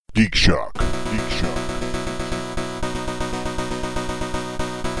Geek Shock. Geek Shock.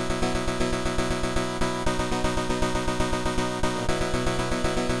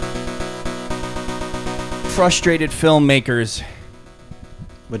 Frustrated filmmakers,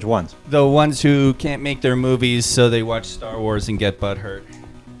 Which ones? the ones who can't make their movies, so they watch Star Wars and get butthurt.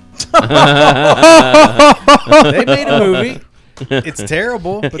 They made a movie. It's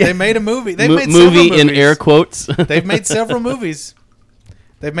terrible, but they made a movie. They made movie several in movies. air quotes. They've made several movies.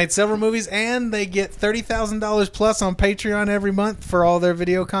 They've made several movies, and they get $30,000 plus on Patreon every month for all their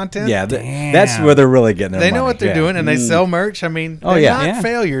video content. Yeah, that's where they're really getting their They money. know what they're Yeah. doing, and they sell merch. I mean, Oh, they're yeah. not Yeah.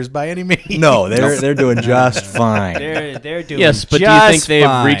 failures by any means. No, they're doing just fine. They're doing Yes, but do you just think they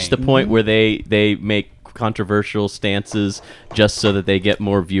have reached the fine. point where they make controversial stances just so that they get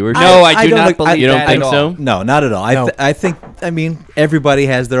more viewership? No, I do don't not look- believe You don't that think at all. so? No, not at all. No. I think everybody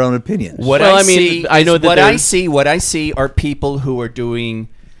has their own opinions. What Well, I I mean, see, I know is that what I there's- see. What I see are people who are doing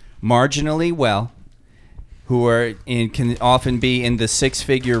marginally well, who are can often be in the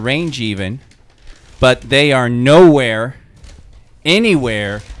six-figure range, even, but they are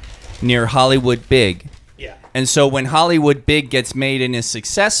anywhere near Hollywood big. Yeah. And so when Hollywood big gets made and is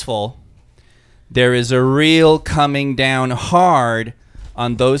successful, there is a real coming down hard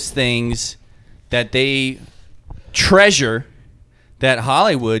on those things that they treasure that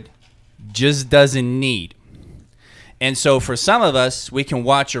Hollywood just doesn't need. And so for some of us, we can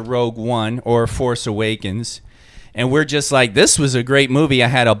watch a Rogue One or Force Awakens, and we're just like, this was a great movie. I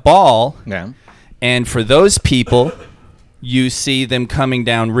had a ball. Yeah. And for those people, you see them coming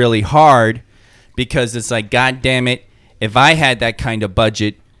down really hard because it's like, God damn it, if I had that kind of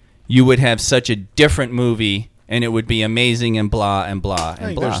budget, you would have such a different movie and it would be amazing and blah and blah I and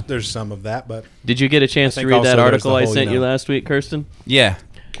think blah. there's some of that, but Did you get a chance I to think read that also there's article the I whole, sent you you know- last week, Kirsten? Yeah.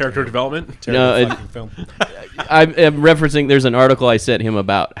 Character development. terrible No, fucking film. I'm referencing. There's an article I sent him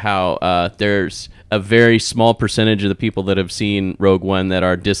about how there's a very small percentage of the people that have seen Rogue One that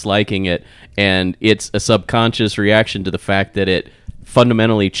are disliking it, and it's a subconscious reaction to the fact that it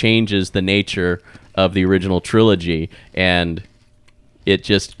fundamentally changes the nature of the original trilogy, and it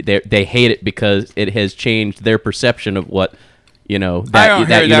just they hate it because it has changed their perception of what I don't that hear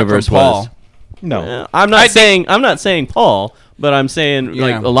that universe from Paul. was. No. I'm not saying Paul, but I'm saying Yeah.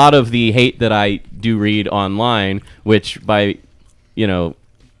 like a lot of the hate that I do read online, which by no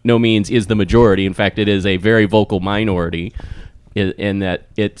means is the majority. In fact, it is a very vocal minority, in that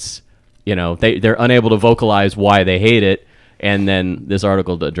it's they're unable to vocalize why they hate it, and then this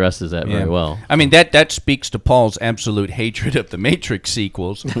article addresses that very well. I mean, that speaks to Paul's absolute hatred of the Matrix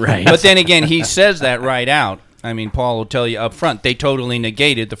sequels. Right. But then again, he says that right out. I mean, Paul will tell you up front, they totally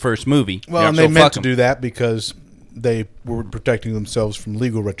negated the first movie. Well, and So they meant fuck to 'em. do that because they were protecting themselves from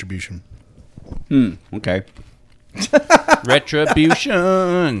legal retribution. Okay.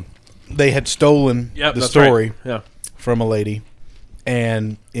 Retribution. They had stolen Yep, the that's story right. Yeah. from a lady,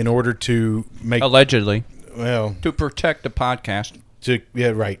 and in order to make Allegedly. well To protect the podcast.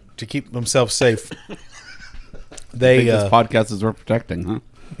 to keep themselves safe, I they think this podcast is worth protecting, huh?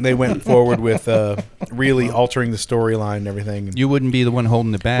 they went forward with really altering the storyline and everything. You wouldn't be the one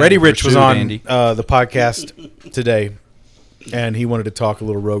holding the bag. Ready if Rich you're was sued, on Andy. the podcast today, and he wanted to talk a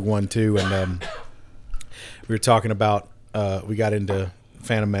little Rogue One too. And we were talking about we got into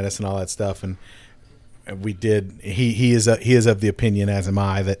Phantom Menace and all that stuff, and we did. He is of the opinion, as am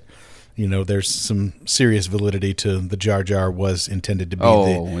I, that there's some serious validity to the Jar Jar was intended to be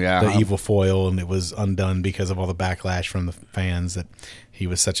the evil foil, and it was undone because of all the backlash from the fans that he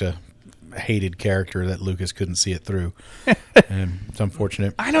was such a hated character that Lucas couldn't see it through. And it's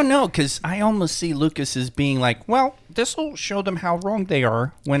unfortunate. I don't know, because I almost see Lucas as being like, well, this will show them how wrong they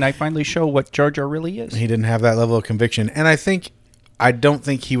are when I finally show what Jar Jar really is. He didn't have that level of conviction, and I don't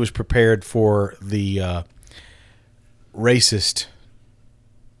think he was prepared for the racist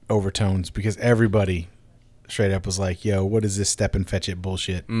overtones, because everybody straight up was like, "Yo, what is this step and fetch it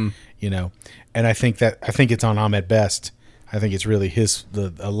bullshit?" And I think it's on Ahmed Best. I think it's really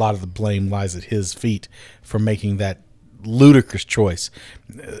a lot of the blame lies at his feet for making that ludicrous choice.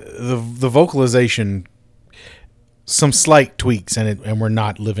 The vocalization, some slight tweaks, and we're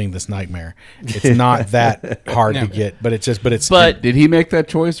not living this nightmare. It's not that hard to get, but But Did he make that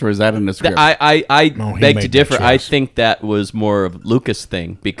choice, or is that in the script? I No, he beg made to that differ. I choice. think that was more of Lucas'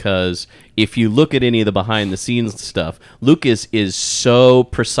 thing, because if you look at any of the behind-the-scenes stuff, Lucas is so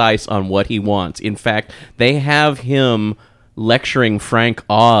precise on what he wants. In fact, they have him lecturing Frank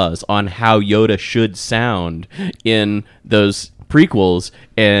Oz on how Yoda should sound in those prequels,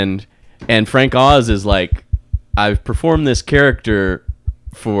 and Frank Oz is like, I've performed this character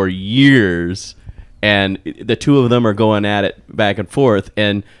for years, and the two of them are going at it back and forth,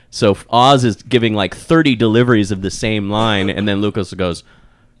 and so Oz is giving like 30 deliveries of the same line, and then Lucas goes,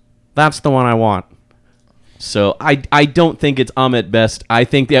 "That's the one I want." So I don't think it's Ahmed Best. I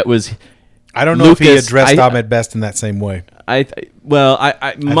think that was. I don't know if he addressed Ahmed Best in that same way. My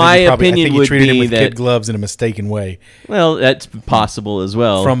I opinion think he would treated him be with that. kid gloves in a mistaken way. Well, that's possible as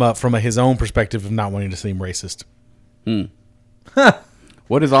well. From his own perspective of not wanting to seem racist.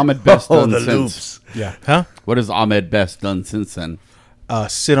 What has Ahmed Best done the since? loops. Yeah. Huh? What has Ahmed Best done since then?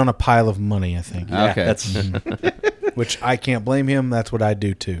 Sit on a pile of money, I think. Okay. That's Which I can't blame him. That's what I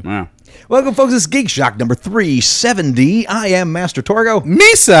do too. Wow. welcome, folks. This is Geek Shock number 370. I am Master Torgo.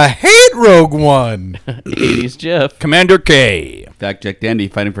 Misa hate Rogue One. 80s Jeff. Commander K. Fact check Dandy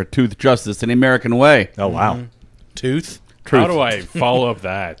fighting for tooth justice in the American way. Oh wow. Tooth. How do I follow up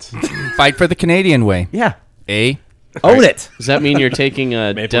that? Fight for the Canadian way. Yeah. A. Own it. Does that mean you're taking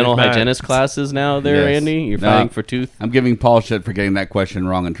dental Leaf Matt. hygienist classes now there, Yes. Andy? You're No. fighting for tooth? I'm giving Paul shit for getting that question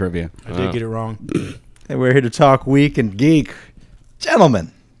wrong in trivia. I did get it wrong. And we're here to talk week and geek.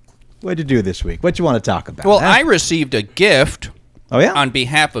 Gentlemen, what'd you do this week? What you want to talk about? Well, huh? I received a gift Oh yeah. on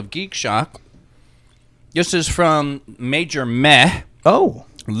behalf of Geek Shock. This is from Major Meh Oh.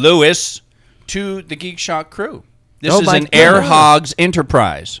 Lewis to the Geek Shock crew. This Oh, is my an Air goodness. Hogs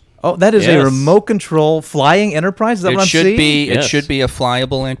Enterprise. Oh, that is a Yes. remote control flying enterprise. Is that what It I'm should seeing? be. It Yes. should be a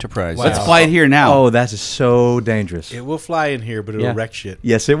flyable enterprise. Wow. Let's fly it here now. Oh, that is so dangerous. It will fly in here, but it'll Yeah. wreck shit.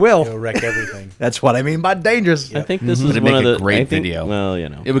 Yes, it It'll will. wreck everything. That's what I mean by dangerous. I think this is It'd one make of a the great I think- video. Well, you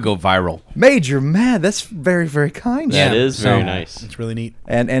know. It would go viral. Major man, that's very very kind. That Yeah, is so- very nice. It's really neat.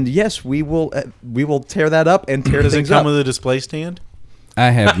 And yes, we will tear that up and tear Does it things come up. with a display stand?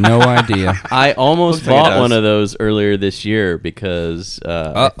 I have no idea. I almost Looks like it bought does. one of those earlier this year because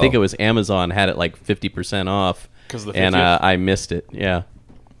I think Uh-oh. it was Amazon had it like 50% off. 'Cause of the and 50th? I missed it. Yeah.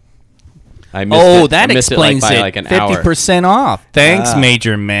 I missed Oh, it. that I missed explains it. Like, by it. like an hour. 50% off. Thanks,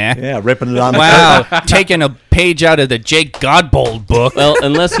 Major Meh. Yeah, ripping it on. Wow, taking a page out of the Jake Godbold book. Well,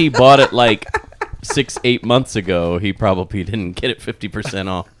 unless he bought it like 6-8 months ago, he probably didn't get it 50%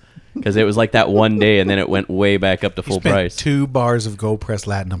 off because it was like that one day, and then it went way back up to full Spent price. 2 bars of gold pressed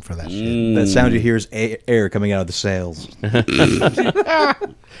latinum for that shit. That sound you hear is air coming out of the sails.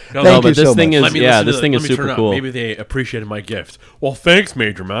 No, Thank but you this so thing much. is let me yeah, listen to this the- thing let is me super turn it up. cool. Maybe they appreciated my gift. Well, thanks,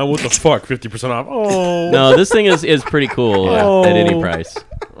 Major Man. What the fuck? 50% off. Oh. No, this thing is pretty cool at any price.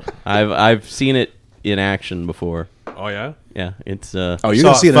 I've seen it in action before. Oh, yeah? Yeah, it's Oh, Saw you're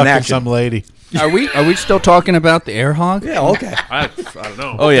gonna see it in fucking action. some lady. Are we still talking about the Air Hog? Yeah, okay. I don't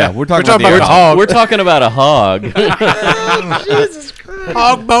know. Oh yeah, we're talking, talking about, about the a hog. we're talking about a hog.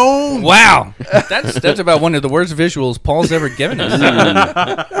 Hog bone. Wow, that's about one of the worst visuals Paul's ever given us.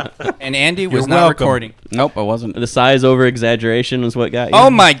 And Andy was You're not welcome. recording. Nope, I wasn't. The size over exaggeration is what got you. Oh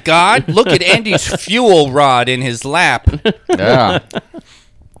my God! Look at Andy's fuel rod in his lap. Yeah.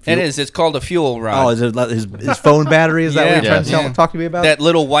 It is. It's called a fuel rod. Oh, is it like his phone battery? Is that what you're Yeah. trying to talk to me about? That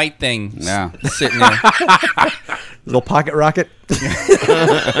little white thing Yeah. sitting there. little pocket rocket?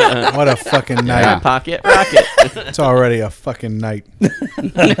 What a fucking night. Yeah. Pocket rocket. It's already a fucking night.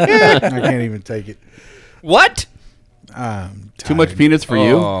 I can't even take it. What? I'm Too much tired. peanuts for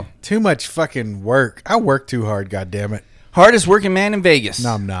you? Oh. Too much fucking work. I work too hard, goddammit. Hardest working man in Vegas.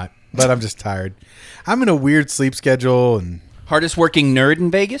 No, I'm not. But I'm just tired. I'm in a weird sleep schedule and Hardest working nerd in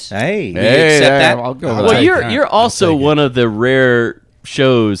Vegas. Hey. Hey, accept that? I'll go Well, with Well, that. you're also take it. one of the rare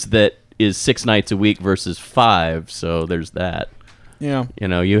shows that is 6 nights a week versus 5. So there's that. yeah. You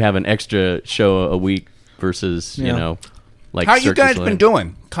know, you have an extra show a week versus you Yeah. know, like How you Cirque du guys Soleil. been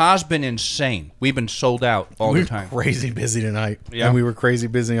doing? Cos been insane. We've been sold out all We're the time. crazy busy tonight. Yeah. And we were crazy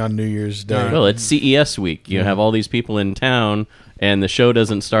busy on New Year's Day. Well, it's CES week. You have all these people in town, and the show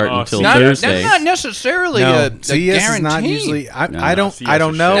doesn't start Oh, until Not, Thursday. that's not necessarily No, a CES is guarantee. not usually. I CS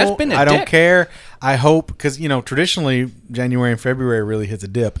don't is know. That's been a I don't dip. care. I hope because traditionally January and February really hits a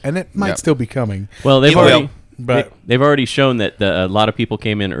dip, and it might Yep. still be coming. Well, they've It already will. But they've already shown that a lot of people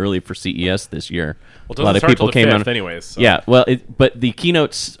came in early for CES this year. Well, it a lot doesn't of start people till the came 5th on anyways. So. Yeah, well, but the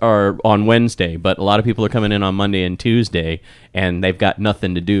keynotes are on Wednesday, but a lot of people are coming in on Monday and Tuesday, and they've got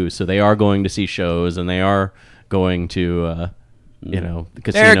nothing to do, so they are going to see shows, and they are going to, the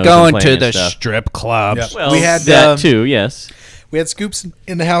casinos. They're and going playing to and the stuff. strip clubs. Yep. Well, We had, that too. Yes. we had Scoops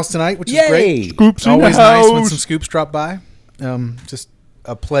in the house tonight, which is Yay! great. Scoops in Always the nice when house. some Scoops drop by. Just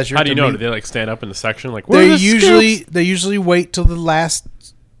a pleasure. How do you to know? meet. Do they like stand up in the section? Like, where are They the usually wait till the last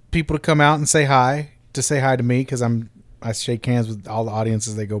people to come out and say hi to me because I shake hands with all the audience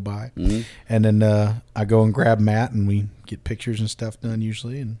as they go by, and then I go and grab Matt and we get pictures and stuff done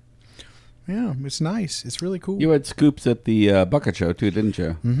usually, and Yeah, it's nice. It's really cool. You had scoops at the Bucket Show too, didn't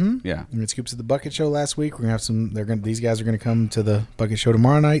you? Mm-hmm. Yeah. We had scoops at the Bucket Show last week. We're gonna have some. These guys are gonna come to the Bucket Show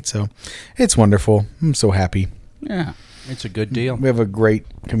tomorrow night. So it's wonderful. I'm so happy. Yeah. It's a good deal. We have a great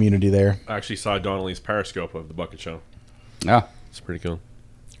community there. I actually saw Donnelly's Periscope of the Bucket Show. Yeah. It's pretty cool.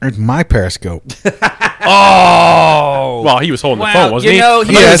 It's my Periscope. Oh, Well, he was holding the Well, phone, wasn't you he? know,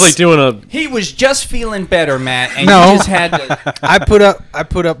 He yes. was like doing a. he was just feeling better, Matt, and No. you just had to. I put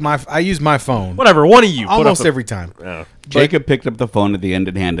up my. I use my phone Whatever, one of you. put almost up a- every time. Yeah. Jacob picked up the phone at the end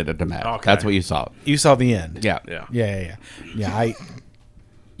and handed it to Matt. Okay. That's what you saw. You saw the end. Yeah. Yeah. Yeah.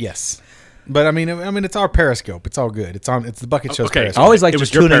 Yes. But I mean, it's our Periscope. It's all good. It's the Bucket Show's Okay. Periscope. I always like It was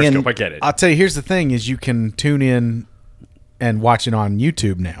just your tuning in. Periscope, I get it. I'll tell you. Here's the thing: is you can tune in and watch it on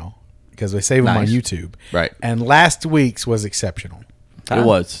YouTube now because they save them on Nice. YouTube. Right. And last week's was exceptional. It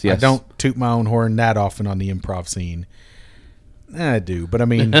was. Yes. I don't toot my own horn that often on the improv scene. I do, but I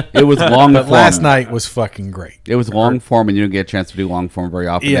mean, It was long but form. last night was fucking great. It was long form, and you don't get a chance to do long form very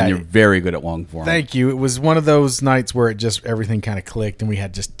often. Yeah. And you're very good at long form. Thank you. It was one of those nights where it just everything kind of clicked, and we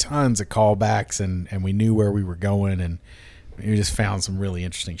had just tons of callbacks, and we knew where we were going, and we just found some really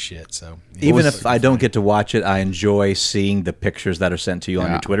interesting shit. So Even if I don't get to watch it, I enjoy seeing the pictures that are sent to you on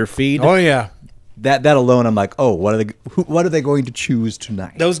Yeah. your Twitter feed. oh yeah, That alone, I'm like, oh, what are they going to choose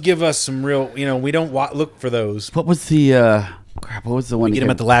tonight? those give us some real. We don't look for those. What was the crap? What was the one? Get them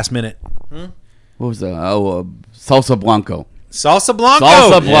at the last minute. What was the Salsa Blanco? Salsa Blanco.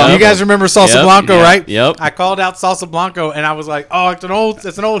 Salsa Blanco. You guys remember Salsa Yep, Blanco, yep, right? yep. I called out Salsa Blanco, and I was like, "Oh, it's an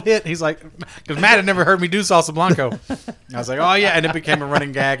old hit." He's like, because Matt had never heard me do Salsa Blanco. I was like, "Oh yeah," and it became a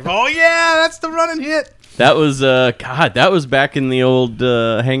running gag. Oh yeah, that's the running hit. That was God. That was back in the old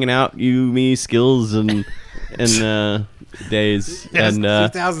hanging out, you, me, skills and days. Yes, And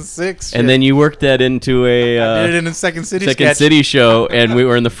 2006. and then you worked that into did a it in the Second City Second sketch. City show, and we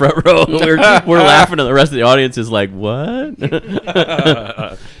were in the front row. And we're laughing, and the rest of the audience is like, "What?"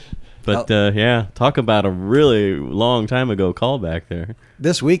 But yeah, talk about a really long time ago callback there.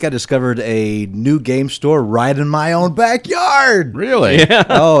 This week, I discovered a new game store right in my own backyard. Really? Yeah.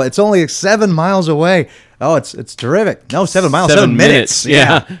 Oh, it's only 7 miles away. Oh, it's terrific. No, 7 miles, 7 minutes.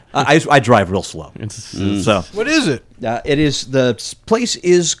 yeah. I drive real slow. It's So What is it? it is the place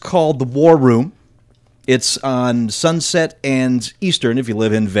is called the War Room. It's on Sunset and Eastern if you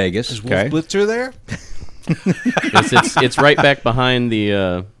live in Vegas. Okay. Blitzer there? it's right back behind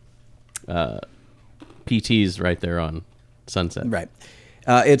the PTs right there on Sunset. Right.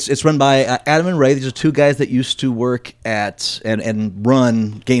 It's run by Adam and Ray. These are two guys that used to work at and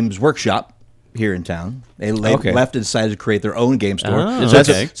run Games Workshop here in town. They Okay. left and decided to create their own game store. Oh, so,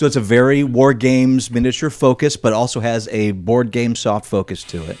 okay. it's a very war games miniature focus, but also has a board game soft focus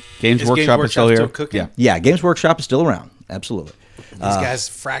to it. Games Is Workshop Games is still Workshop here. still cooking? Yeah. Yeah, Games Workshop is still around. Absolutely. These guys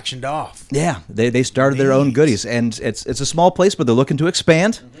fractioned off. Yeah, they started their own goodies, and it's a small place, but they're looking to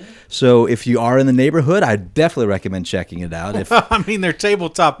expand. So if you are in the neighborhood, I definitely recommend checking it out. If I mean, they're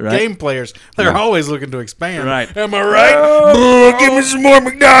tabletop Right. game players. They're always looking to expand. Right. Am I right? Give me some more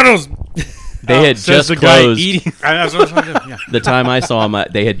McDonald's. They had Says just the guy closed. eating. That's what I'm doing. Yeah. The time I saw them,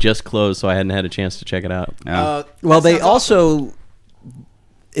 they had just closed, so I hadn't had a chance to check it out. Yeah. well, they also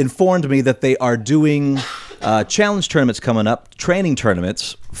informed me that they are doing challenge tournaments coming up, training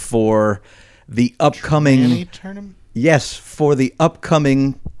tournaments for the upcoming. Any tournament? Yes, for the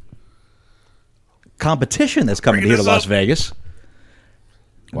upcoming competition that's coming here to Las Vegas.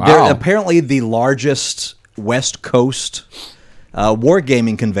 Wow. They're apparently the largest West Coast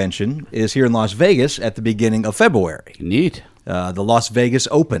wargaming convention is here in Las Vegas at the beginning of February. Neat. The Las Vegas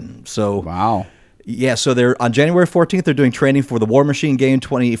Open. So Wow. yeah, so they're on January 14th. They're doing training for the War Machine game.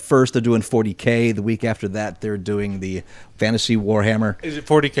 21st, they're doing 40K. The week after that, they're doing the Fantasy Warhammer. Is it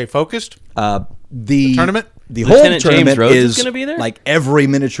 40K focused? The tournament? The whole Lieutenant James tournament Rhodes is is gonna be there? like every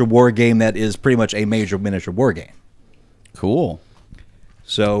miniature war game that is pretty much a major miniature war game. Cool.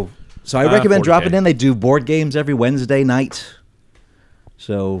 So I recommend 40K. dropping in. They do board games every Wednesday night.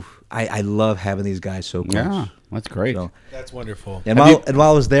 So I love having these guys so close. Yeah. That's great. So, That's wonderful. and while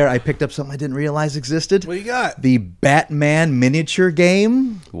I was there, I picked up something I didn't realize existed. What you got? The Batman miniature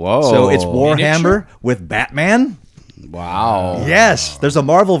game. Whoa. So it's Warhammer Miniature? with Batman. Wow. Yes, there's a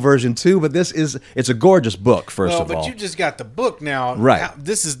Marvel version too, but it's a gorgeous book. First Well, of all, but you just got the book now. Right.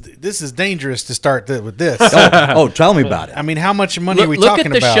 This is dangerous to start with this. oh, tell me about it. I mean, how much money are we Look talking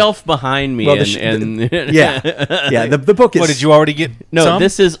at the about? shelf behind me, Well, and yeah. The book is. What did you already get? No, some?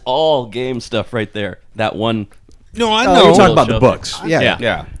 this is all game stuff right there. That one No, I Oh, know. you're talking about the Shelter. books. Yeah. Yeah.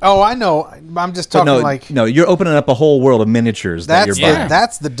 Yeah. Oh, I know. I'm just But talking no, you're opening up a whole world of miniatures that that's you're buying.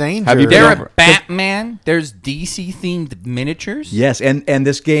 that's the danger. Have you been There over- are Batman. There's DC themed miniatures. Yes, and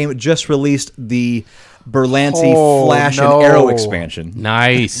this game just released the Berlanti Oh, Flash no. and Arrow expansion.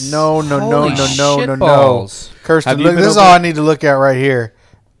 Nice. No. Holy No. shitballs. Kirsten, Have you look, been this is over- all I need to look at right here.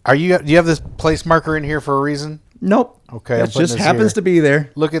 Do you have this place marker in here for a reason? Nope. Okay, I'm it putting just this happens here. to be there.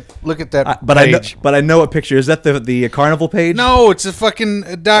 Look at that But page. I know what picture is that. The carnival page. No, it's a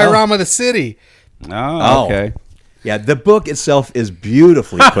fucking diorama of the city. Oh, okay. Yeah, the book itself is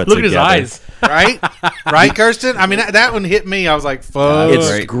beautifulely put Look at his together. eyes. Right? Right, Kirsten? I mean, that one hit me. I was like, fuck.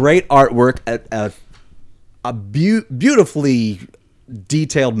 It's great artwork, beautifully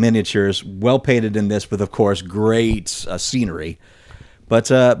detailed miniatures, well painted in this, with of course great scenery. But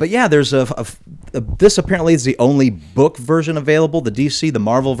yeah, there's this apparently is the only book version available. The DC, the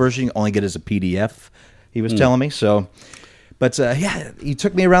Marvel version, you only get as a PDF. He was telling me so. But yeah, he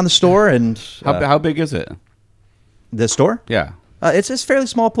took me around the store and How big is it? the store. Yeah. It's a fairly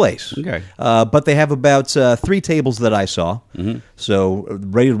small place. Okay. But they have about 3 tables that I saw. So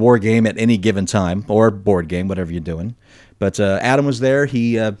rated war game at any given time, or board game, whatever you're doing. But Adam was there.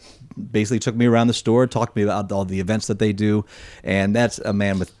 He basically took me around the store, talked to me about all the events that they do, and that's a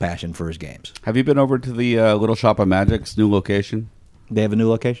man with passion for his games. Have you been over to the Little Shop of Magic's new location? They have a new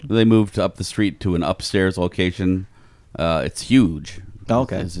location? They moved up the street to an upstairs location. It's huge. Oh,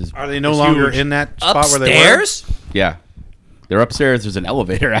 okay. Are they no longer in that spot where they were? Upstairs. Yeah. They're upstairs. There's an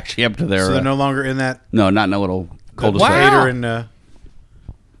elevator actually up to their. So they're no longer in that no, not in a little cul-de-sac. Wow. theater in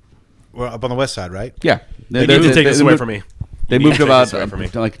well, up on the west side, right? Yeah. You need to take this away from me. They You need moved to take about this away from me.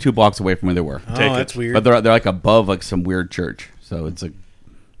 like 2 blocks away from where they were. Oh, Take that's it. weird. But they're like above like some weird church. So it's a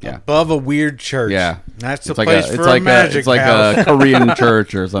yeah. Above a weird church. Yeah. That's the It's like place a, for it's like a magic it's like house. a Korean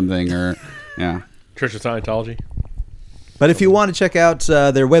church or something or yeah. Church of Scientology. But if you want to check out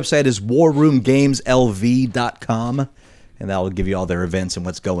their website is warroomgameslv.com, and that will give you all their events and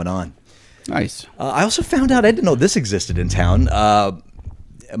what's going on. Nice. I also found out, I didn't know this existed in town,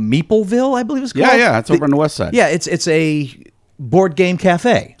 Meepleville, I believe it's called. Yeah, it's over on the west side. Yeah, it's a board game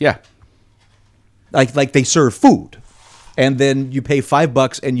cafe. Yeah. Like they serve food, and then you pay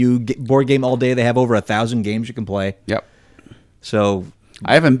 $5 and you get board game all day. They have over 1,000 games you can play. Yep. So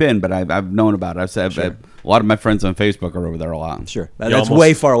I haven't been, but I've known about it. A lot of my friends on Facebook are over there a lot. sure, You that's almost-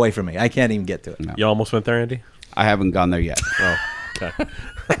 way far away from me. I can't even get to it. No. You almost went there, Andy? I haven't gone there yet. Oh, okay.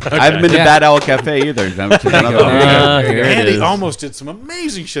 I haven't been to Bad Owl Cafe either. Which is another Here it Andy is. almost did some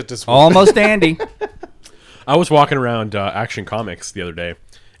amazing shit this week. Almost Andy. I was walking around Action Comics the other day,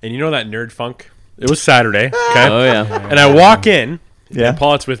 and you know that Nerd Funk? It was Saturday, okay? Oh yeah. And I walk in, Yeah. and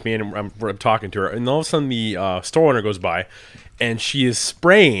Paulette's with me, and I'm talking to her, and all of a sudden the store owner goes by, and she is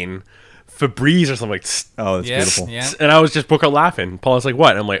spraying Febreze or something like. Oh, that's beautiful. Yeah. And I was just broke out laughing. Paulette's like,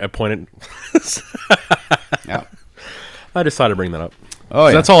 "What?" I'm like, I pointed. Yeah. I decided to bring that up. Oh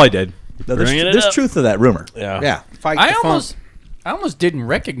yeah. That's all I did. No, there's Bringing it there's up. truth to that rumor. Yeah. Yeah. Fight I the funk. almost didn't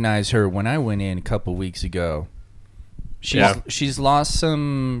recognize her when I went in a couple weeks ago. Yeah. She's lost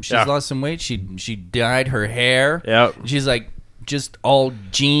some Yeah. lost some weight. She dyed her hair. Yeah. She's like just all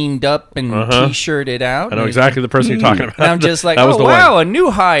jeaned up and Uh-huh. t-shirted out. I know exactly the person you're talking about. And I'm just like, That was oh the wow, one. a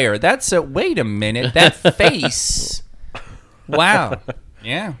new hire. That's a wait a minute, that face. Wow.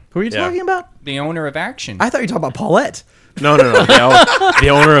 Yeah. Who are you Yeah. talking about? The owner of Action. I thought you were talking about Paulette. No. The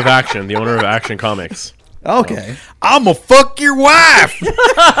owner of Action. The owner of Action Comics. Okay. I'm gonna fuck your wife. That's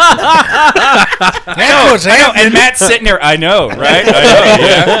what's happening. And Matt's sitting there. I know, right? I know.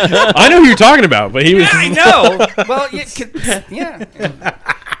 Yeah. I know who you're talking about, but he was I know. Well, yeah.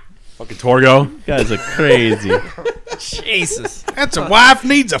 fucking Torgo. Guys are crazy. Jesus. That's a wife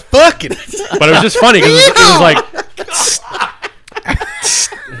needs a fucking. But it was just funny because it was like,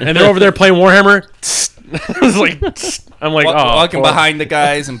 and they're over there playing Warhammer. It was like, I'm like, oh, Walking poor- behind the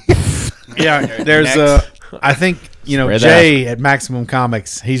guys and Yeah, there's Next. I think Spray that. Jay at Maximum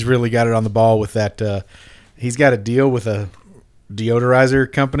Comics. He's really got it on the ball with that. He's got a deal with a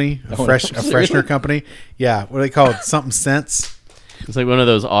deodorizer company, a freshener company. Yeah, what do they call it? Something Sense. It's like one of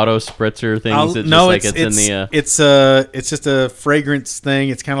those auto spritzer things. It's no, just like it's in the. it's just a fragrance thing.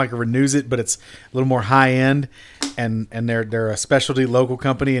 It's kind of like a Renews It, but it's a little more high end. And they're a specialty local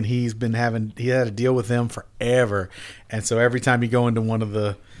company, and he had a deal with them forever. And so every time you go into one of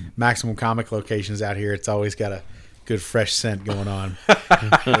the Maximum Comic locations out here, it's always got a good fresh scent going on.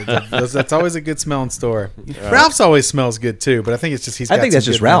 That's always a good smelling store. Ralph's always smells good too, but I think it's just I think that's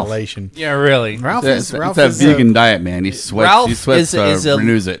just Ralph. ventilation. yeah, really. Ralph It's is a Ralph vegan is diet, man. He sweats. Ralph he sweats.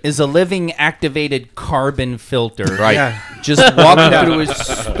 Renews it. is a living activated carbon filter. Right. Yeah. Just walking through his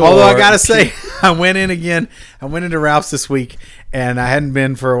store. Although I gotta say, I went in again. I went into Ralph's this week, and I hadn't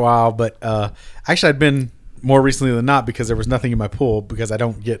been for a while. But actually, I'd been more recently than not because there was nothing in my pool because I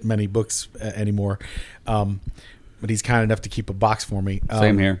don't get many books anymore. But he's kind enough to keep a box for me.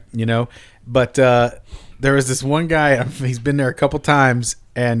 Same here. You know, but there was this one guy. He's been there a couple times,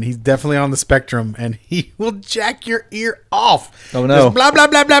 and he's definitely on the spectrum. And he will jack your ear off. Oh, no. Just blah blah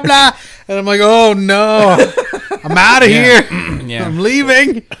blah blah blah. And I'm like, oh no, I'm out of here. Yeah. I'm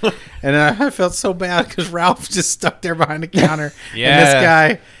leaving. And I felt so bad because Ralph just stuck there behind the counter. Yeah. And this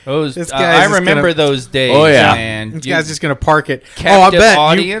guy. Those, This I guy's just remember gonna- those days. Oh, yeah. Man. This guy's just gonna park it. Oh, I Captive bet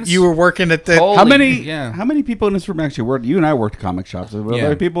audience? you were working at the. Holy- How many? Yeah. How many people in this room actually worked? You and I worked comic shops. Are Yeah.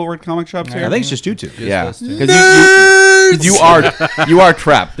 there people who worked comic shops here? I think it's just you two. Yeah, those two. because you are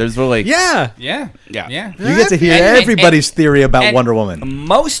trapped. There's really Yeah. Yeah. Yeah. Yeah. You get to hear And- everybody's theory about and Wonder Woman.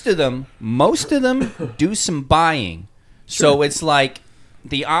 Most of them do some buying. So it's like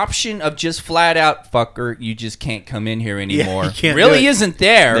the option of just flat out fucker, you just can't come in here anymore. you can't really do it. isn't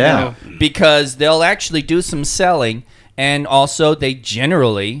there. Yeah. Because they'll actually do some selling, and also they're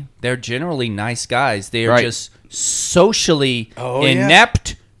generally nice guys. They are Right. just socially Oh, yeah.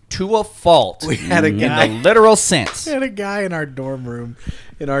 inept to a fault. We had a in guy. the literal sense. We had a guy in our dorm room,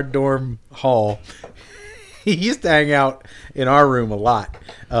 in our dorm hall. He used to hang out in our room a lot,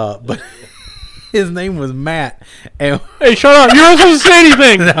 but his name was Matt. And Hey, shut up! You're not supposed to say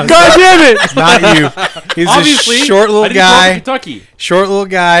anything. God damn it! it's not you. He's Obviously, a short I little didn't grow up in guy. Kentucky. Short little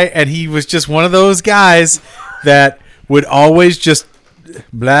guy, and he was just one of those guys that would always just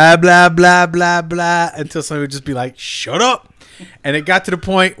blah blah blah blah blah until somebody would just be like, "Shut up!" And it got to the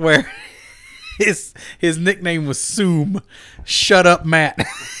point where his nickname was Zoom. Shut up, Matt.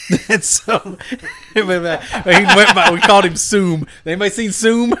 And so he went by, we called him Zoom. Anybody seen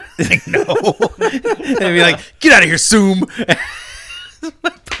Zoom? Like, no. And he'd be like, "Get out of here, Zoom."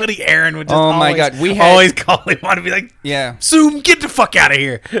 Buddy Aaron would just Oh, my always, God. We had- always call him on to be like, Yeah. "Zoom, get the fuck out of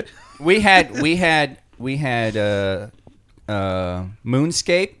here." We had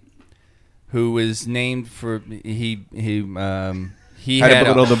Moonscape, who was named for he Had had a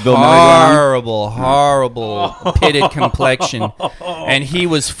a little the Bill Nye one. horrible pitted complexion, and he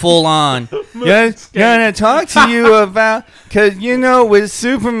was full on. Gonna talk to you about because with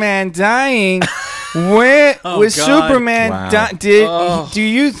Superman dying. When was God. Superman Wow. do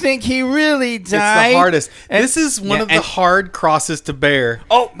you think he really It's died? the hardest. And- This is one yeah, of the and- hard crosses to bear.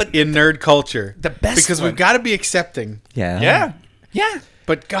 Oh, but in nerd culture, the best because one. we've got to be accepting. yeah.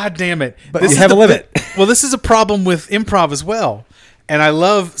 But god damn it, But this you is have the a limit. Well, this is a problem with improv as well. And I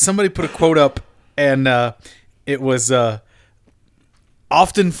love somebody put a quote up, and it was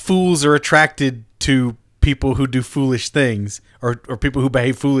often fools are attracted to people who do foolish things or people who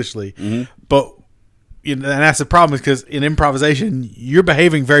behave foolishly. But and that's the problem, is because in improvisation you're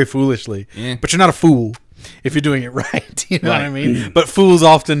behaving very foolishly, but you're not a fool if you're doing it right. You know what I mean? But fools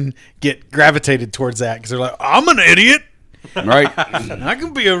often get gravitated towards that because they're like, I'm an idiot. Right. I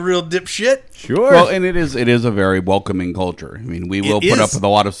can be a real dipshit. Sure. Well, and it is a very welcoming culture. I mean, we will It put up is. with a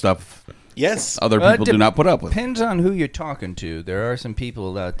lot of stuff Yes. other people do not put up with. Depends on who you're talking to. There are some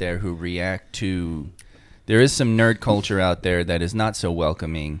people out there who react to. There is some nerd culture out there that is not so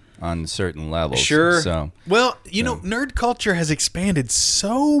welcoming on certain levels. Sure. So Well, nerd culture has expanded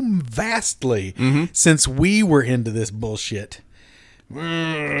so vastly since we were into this bullshit.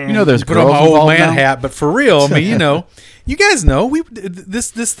 There's Put on girls my old involved man now. hat, but for real, I mean, you guys know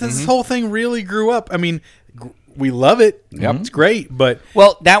this whole thing really grew up. I mean, we love it. Yep. It's great, but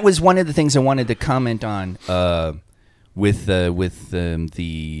well, that was one of the things I wanted to comment on with the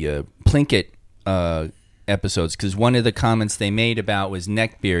Plinkett episodes, because one of the comments they made about was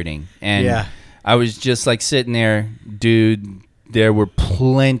neck bearding, and Yeah. I was just like sitting there, dude. There were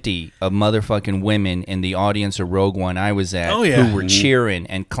plenty of motherfucking women in the audience of Rogue One I was at who were cheering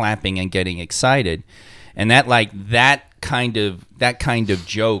and clapping and getting excited, and that kind of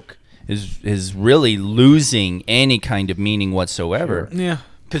joke is really losing any kind of meaning whatsoever. yeah.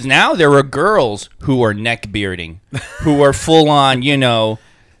 Because now there are girls who are neck bearding, who are full on,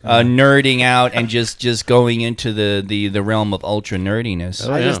 nerding out and just going into the realm of ultra nerdiness.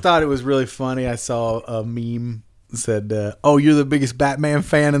 I just thought it was really funny. I saw a meme that said, "Oh, you're the biggest Batman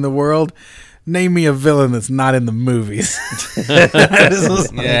fan in the world. Name me a villain that's not in the movies." This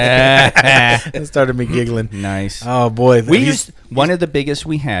was like- Yeah, it started me giggling. nice. Oh boy, One of the biggest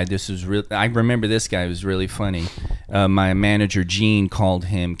we had. This was real. I remember this guy was really funny. My manager Gene called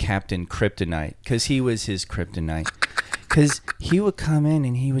him Captain Kryptonite because he was his kryptonite. Because he would come in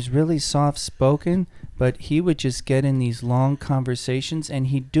and he was really soft spoken, but he would just get in these long conversations, and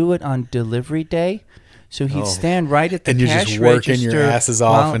he'd do it on delivery day. So he'd stand right at the And you're cash just working your register asses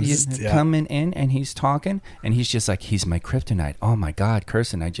off while and he's just- yeah. coming in, and he's talking, and he's just like, he's my kryptonite. Oh my God,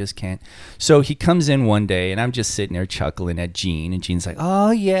 Kirsten, I just can't. So he comes in one day, and I'm just sitting there chuckling at Gene, and Gene's like,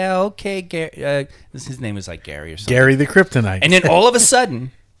 oh yeah, okay, Gary. His name was like Gary or something. Gary the Kryptonite. And then all of a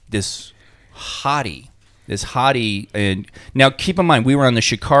sudden, this hottie, and now keep in mind, we were on the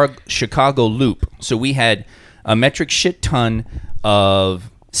Chicago Loop, so we had a metric shit ton of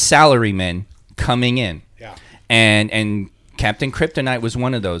salarymen coming in. Yeah. And Captain Kryptonite was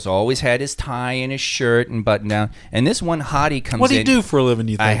one of those. Always had his tie and his shirt and button down. And this one hottie comes in. What do you do for a living,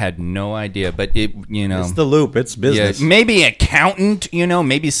 you think? I had no idea, but it, It's the Loop. It's business. yeah, maybe accountant,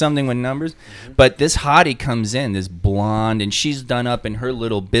 maybe something with numbers. But this hottie comes in, this blonde, and she's done up in her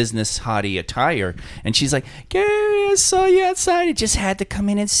little business hottie attire. And she's like, Gary, I saw you outside. I just had to come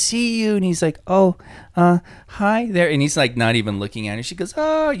in and see you. And he's like, oh, hi there. And he's like not even looking at her. She goes,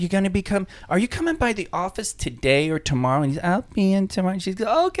 oh, are you coming by the office today or tomorrow? And he's, I'll be in tomorrow. And she goes,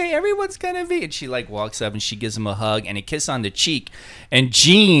 okay, everyone's going to be. And she like walks up and she gives him a hug and a kiss on the cheek. And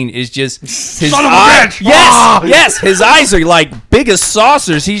Gene is just, his Son of a eye- bitch! Yes, his eyes are like big as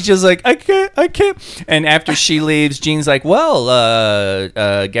saucers. He's just like, I can't. And after she leaves, Gene's like, well,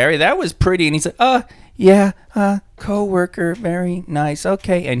 Gary, that was pretty. And he's like, yeah, co-worker, very nice.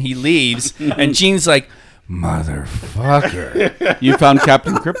 Okay. And he leaves. And Gene's like, motherfucker. You found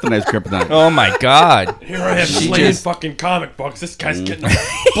Captain Kryptonite's kryptonite. Oh my God. Here I am She slaying just- fucking comic books. This guy's getting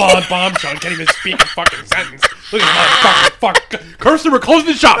a bombshell. Can't even speak a fucking sentence. Look at my fuck. Kirsten, we're closing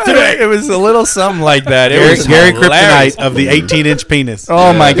the shop today. It was a little something like that. It Gary, was Gary hilarious. Kryptonite of the 18-inch penis.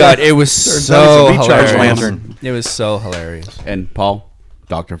 Oh my God. It was out so it's a recharge hilarious. lantern. It was so hilarious. And Paul,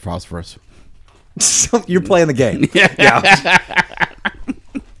 Dr. Phosphorus. So you're playing the game. Yeah.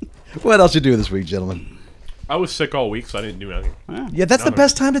 What else you do this week, gentlemen? I was sick all week, so I didn't do anything. Yeah, that's the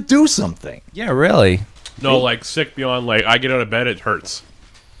best time to do something. Yeah, really. No, like sick beyond like I get out of bed, it hurts.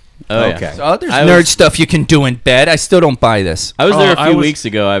 Oh, yeah. Okay. So there's I nerd was- stuff you can do in bed. I still don't buy this. I was there I a few was- weeks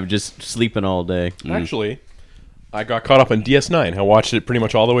ago. I was just sleeping all day. Actually, I got caught up on DS9. I watched it pretty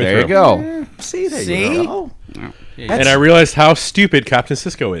much all the way There through. you go. See, there See? you go. And I realized how stupid Captain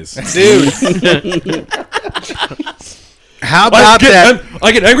Cisco is. Dude. How about that?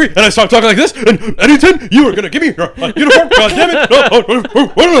 I get angry and I start talking like this. And Eddington, you are gonna give me your uniform. God damn it!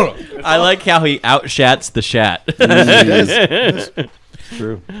 No. I like how he outshats the shat.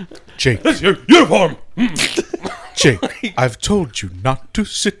 True. Jake, That's your uniform. Jake, I've told you not to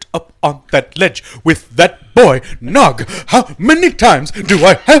sit up on that ledge with that boy, Nog. How many times do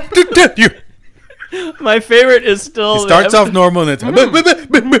I have to tell you? My favorite is still. He starts off normal and then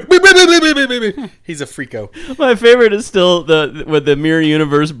he's a freako. My favorite is still when the Mirror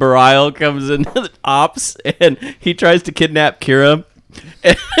Universe Barial comes in the ops and he tries to kidnap Kira.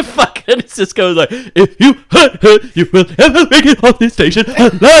 And fucking Cisco's like, if you hurt her, you will never make it off this station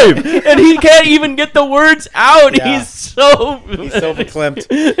alive. And he can't even get the words out. Yeah. He's so verklempt.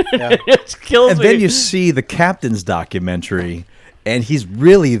 it kills And me. then you see the Captain's documentary, and he's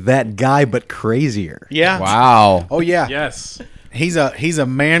really that guy, but crazier. Yeah. Wow. Oh yeah. Yes. He's a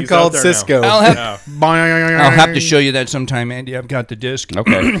man He's called out there now. Cisco. I'll I'll have to show you that sometime, Andy. I've got the disc.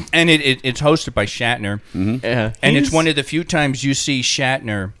 Okay. And it's hosted by Shatner. Yeah. And it's He's- one of the few times you see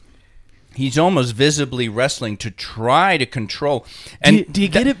Shatner. He's almost visibly wrestling to try to control. And do you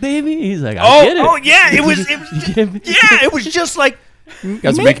get it, baby? He's like, I get it. Oh yeah, it was just like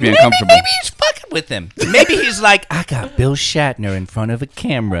Guys are making me uncomfortable. Maybe he's fucking with him. Maybe he's like, I got Bill Shatner in front of a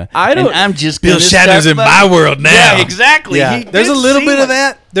camera. I don't- and I'm just Bill gonna Shatner's start in my fucking-" world now. Yeah, exactly. Yeah. He There's a did little seem bit of like-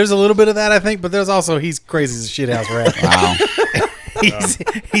 that. There's a little bit of that, I think, but there's also he's crazy as a shit house rat. Wow.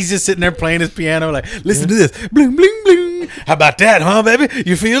 He's just sitting there playing his piano, like, listen to this, bling bling bling. How about that, huh, baby?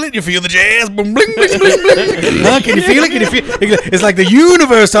 You feel it? You feel the jazz? Boom, bling bling bling bling. Huh? Can you feel it? Can you feel? It's like the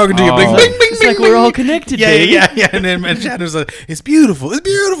universe talking to you. Bling bling bling. It's like we're all connected, Yeah, baby. yeah. And then Shatner's like, it's beautiful, it's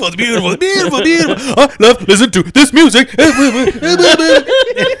beautiful, it's beautiful, it's beautiful, beautiful. I love listen to this music.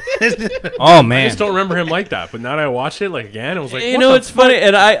 Oh I man. just don't remember him like that. But now that I watched it like again, it was like, You what know, the it's funny,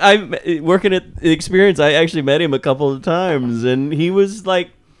 and I'm working at the Experience. I actually met him a couple of times, and he was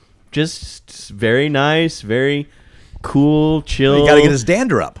like just very nice, very cool, chill. You got to get his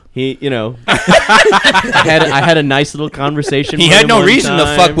dander up. He, I had a nice little conversation. He with had him no one reason to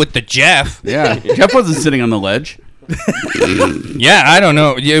time. fuck with the Jeff. Yeah. Jeff wasn't sitting on the ledge. Yeah, I don't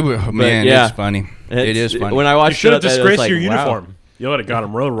know. Yeah, man, yeah. it's funny. It is funny. When I You watched should it, have I was disgraced like, your wow. uniform. You would have got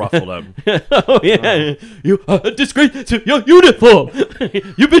him real ruffled up. Oh yeah, you disgraced your uniform.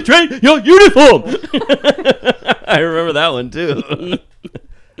 You betrayed your uniform. I remember that one too.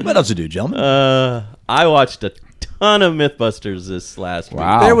 What else to do, gentlemen? I watched a ton of MythBusters this last week.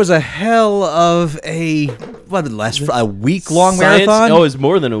 Wow. There was a hell of a a week-long Science- marathon. Oh, it was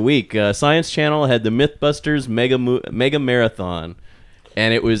more than a week. Science Channel had the MythBusters Mega Marathon,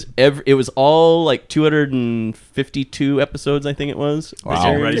 and it was all like 252 episodes, I think it was.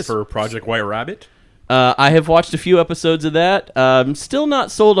 Are you ready for Project White Rabbit? I have watched a few episodes of that. Still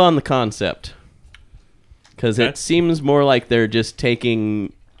not sold on the concept because Okay. it seems more like they're just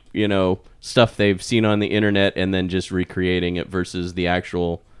taking, stuff they've seen on the internet and then just recreating it versus the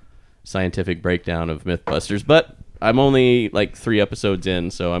actual scientific breakdown of MythBusters. But I'm only like 3 episodes in,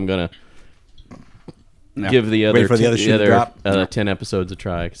 so I'm gonna give the other, for the other shoe to drop. 10 episodes a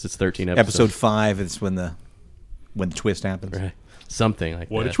try because it's 13 episodes. Episode 5 is when the twist happens. Right. Something like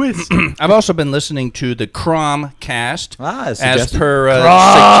What that. a twist! I've also been listening to the Crom cast, As as suggested.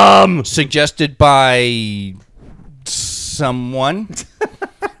 per suggested by someone.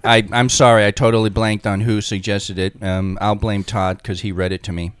 I'm sorry, I totally blanked on who suggested it. I'll blame Todd because he read it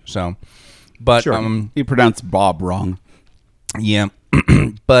to me. So, but Sure. He pronounced Bob wrong. yeah,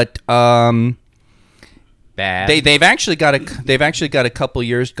 but Bad. they've actually got a couple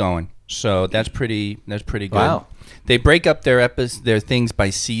years going. So that's pretty good. Wow. They break up their things by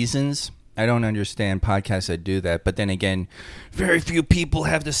seasons. I don't understand podcasts that do that, but then again, very few people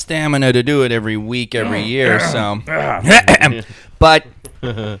have the stamina to do it every week, every year. So, but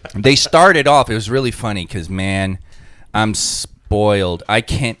they started off. It was really funny because, man, I'm spoiled. I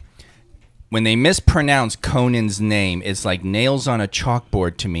can't. When they mispronounce Conan's name, it's like nails on a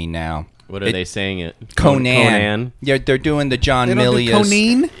chalkboard to me now. What are they saying it? Conan. Yeah, they're doing the John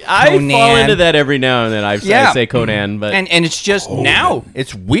Milius. I fall Conan. into that every now and then. I say Conan, but and it's just now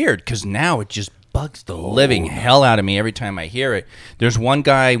it's weird because now it just bugs the living hell out of me every time I hear it. There's one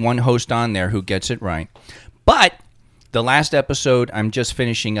host on there who gets it right, but the last episode I'm just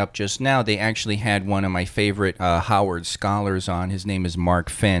finishing up just now. They actually had one of my favorite Howard scholars on. His name is Mark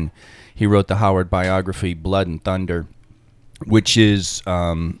Finn. He wrote the Howard biography Blood and Thunder, which is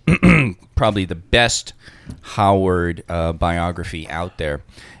probably the best Howard biography out there.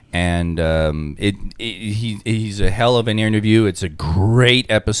 And he's a hell of an interview. It's a great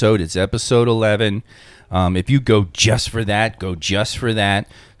episode. It's episode 11. If you go just for that, go just for that.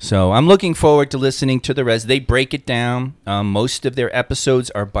 So I'm looking forward to listening to the rest. They break it down. Most of their episodes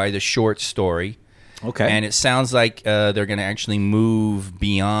are by the short story. Okay. And it sounds like they're going to actually move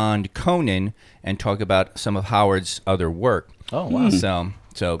beyond Conan and talk about some of Howard's other work. Oh, wow.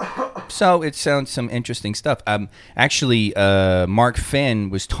 So it sounds some interesting stuff. Actually, Mark Finn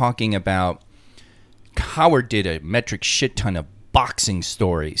was talking about Howard did a metric shit ton of boxing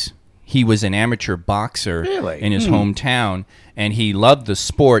stories. He was an amateur boxer in his hometown, and he loved the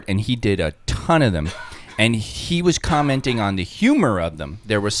sport, and he did a ton of them. And he was commenting on the humor of them.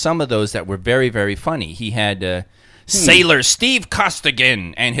 There were some of those that were very, very funny. He had Sailor Steve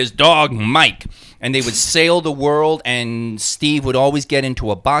Costigan and his dog Mike, and they would sail the world, and Steve would always get into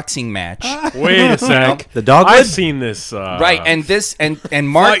a boxing match. Wait a sec. The dog I've would? seen this. Right, and this and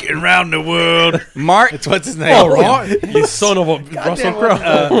Mark around the world. Mark What's his name? Oh, right. You son of a Russell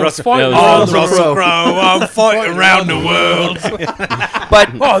Crowe. Russell Russell Crowe. I'm fighting around the world. but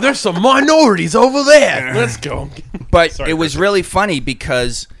Oh, there's some minorities over there. Let's go. But Sorry, it was really funny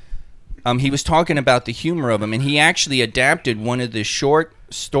because he was talking about the humor of him, and he actually adapted one of the short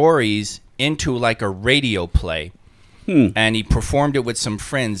stories into like a radio play. And he performed it with some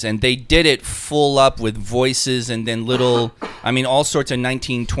friends, and they did it full up with voices and then all sorts of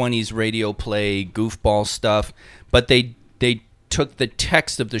 1920s radio play goofball stuff. But they took the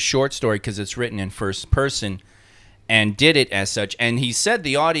text of the short story because it's written in first person and did it as such. And he said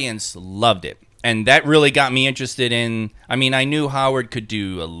the audience loved it. And that really got me interested in... I mean, I knew Howard could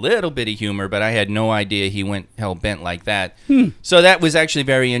do a little bit of humor, but I had no idea he went hell-bent like that. So that was actually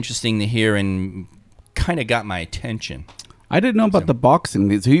very interesting to hear and kind of got my attention. I didn't know about the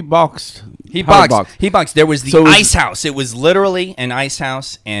boxing. So he boxed. He Howard boxed. He boxed. There was the So is- ice house. It was literally an ice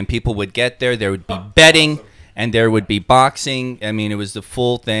house, and people would get there. There would be betting, and there would be boxing. I mean, it was the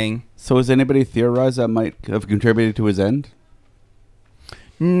full thing. So has anybody theorized that might have contributed to his end?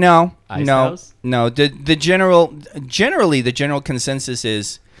 No, Ice no, house? no. The general consensus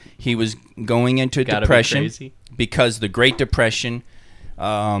is he was going into Gotta be depression crazy. because the Great Depression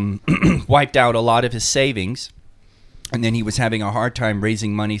wiped out a lot of his savings, and then he was having a hard time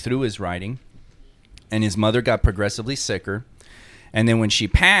raising money through his writing, and his mother got progressively sicker, and then when she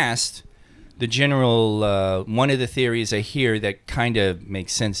passed, the general one of the theories I hear that kind of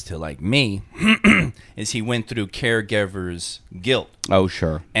makes sense to like me is he went through caregiver's guilt. Oh,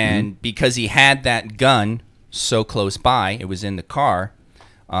 sure. And because he had that gun so close by, it was in the car,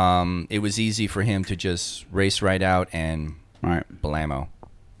 It was easy for him to just race right out and Right. blammo.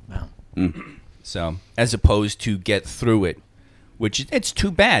 Wow. So, as opposed to get through it, which it's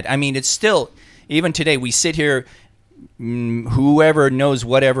too bad. I mean, it's still, even today, we sit here, whoever knows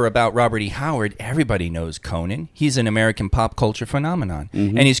whatever about Robert E. Howard, everybody knows Conan. He's an American pop culture phenomenon.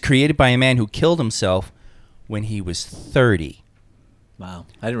 And he's created by a man who killed himself when he was 30. Wow.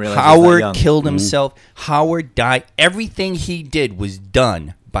 I didn't realize he was that Howard young. killed himself. Howard died. Everything he did was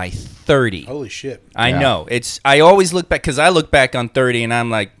done by 30. Holy shit. I know. I always look back, because I look back on 30 and I'm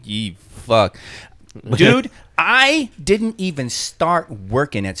like, ye fuck. Dude, I didn't even start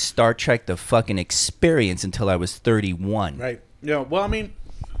working at Star Trek The Fucking Experience until I was 31. Right. Well, I mean,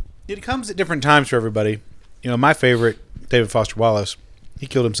 it comes at different times for everybody. My favorite, David Foster Wallace, he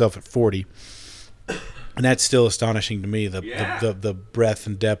killed himself at 40. And that's still astonishing to me, the breadth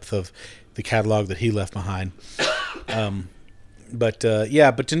and depth of the catalog that he left behind. But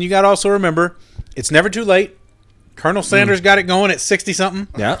then you got to also remember, it's never too late. Colonel Sanders got it going at 60-something.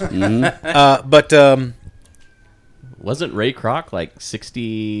 Yeah. But Wasn't Ray Kroc like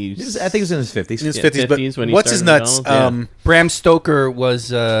 60? I think he was in his 50s. in his Yeah, 50s. But 50s when he what's his started nuts? McDonald's, Bram Stoker was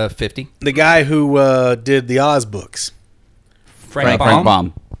 50. The guy who did the Oz books, Frank Frank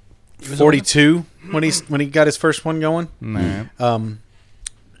Baum. 42 when he got his first one going.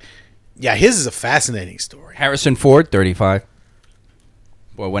 Yeah, his is a fascinating story. Harrison Ford, 35.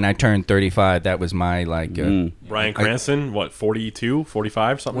 Well, when I turned 35, that was my, like... Bryan Cranston, 42,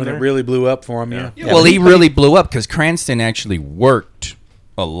 45, something When there? it really blew up for him, yeah. well, he really blew up because Cranston actually worked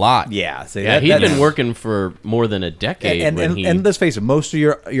a lot. Yeah. So Yeah, he'd been working for more than a decade and let's face it, most of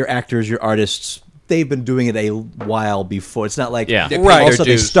your actors, your artists, they've been doing it a while before. It's not like Yeah. Right. Also,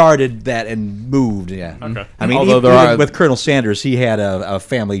 they Dudes. started that and moved. Yeah. Okay. I mean, Although even, there are- with Colonel Sanders, he had a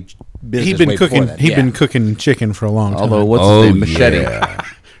family business. He'd been way before cooking. that. He'd Yeah. been cooking chicken for a long time. Although, what's Oh, his name? Machete.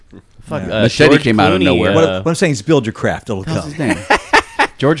 Fuck, Machete George came out of Clooney, nowhere. What I'm saying is, build your craft. It'll What's come. his name?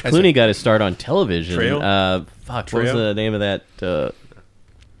 George Clooney got his start on television. Trail? What was Trail? the name of that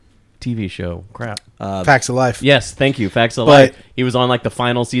TV show? Crap. Facts of Life. Yes, thank you. Facts of But- Life. He was on like the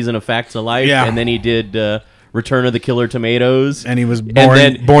final season of Facts of Life, Yeah. and then he did Return of the Killer Tomatoes, And he was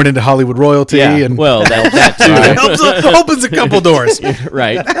then- born into Hollywood royalty. Yeah, And well, that too. opens a couple doors.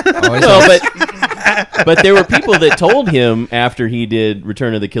 Right. Well, but there were people that told him after he did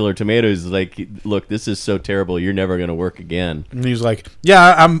Return of the Killer Tomatoes, like, look, this is so terrible, you're never going to work again. And he was like,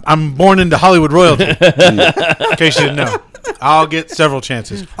 "Yeah, I'm born into Hollywood royalty." In case you didn't know, I'll get several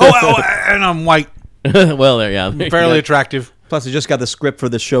chances. And I'm white, Well, there you fairly go. attractive. Plus, I just got the script for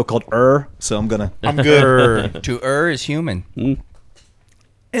this show called so I'm gonna. I'm good. To err is human.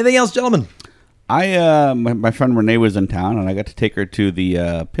 Anything else, gentlemen? My friend Renee was in town, and I got to take her to the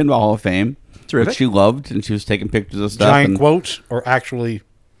Pinball Hall of Fame, Terrific. which she loved, and she was taking pictures of stuff. Giant and quotes, or actually,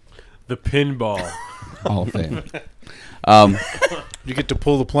 The pinball. Hall of Fame. you get to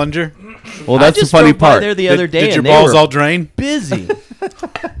pull the plunger. Well, I that's the just funny drove by part. there the other day, Did your and balls they were all drain? busy.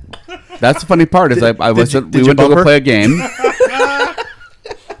 That's the funny part. Is we went to you go bump her? play a game.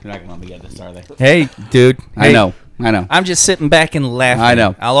 You're not gonna let me get this, are they? Hey, dude. I know. I'm just sitting back and laughing. I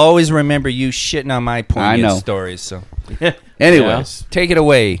know. I'll always remember you shitting on my poignant know. stories. So Anyways, take it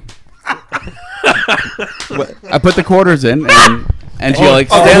away. I put the quarters in, and she like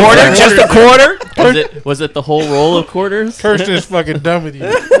A stands quarter? there. Just a quarter? Was it the whole roll of quarters? Kirsten is fucking done with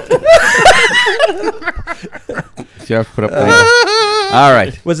you. She have to put up the all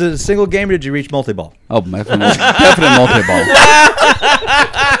right. Was it a single game or did you reach multi-ball? Oh, definite multi-ball.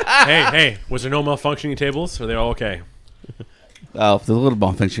 Hey, was there no malfunctioning tables? Are they all okay? Oh, there's a little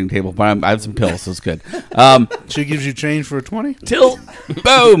malfunctioning table, but I have some pills, so it's good. She gives you change for a 20. Tilt,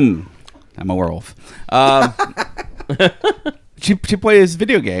 boom. I'm a werewolf. She plays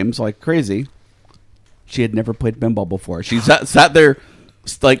video games like crazy. She had never played pinball before. She sat there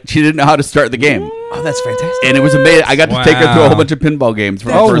like she didn't know how to start the game. Oh, that's fantastic. And it was amazing. I got to take her through a Wow. whole bunch of pinball games for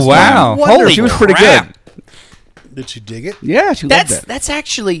the Oh, first wow. time. Holy She was pretty crap. good. Did she dig it? Yeah, she loved it. That's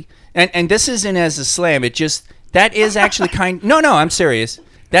actually, and this isn't as a slam. It just, that is actually kind. No, I'm serious.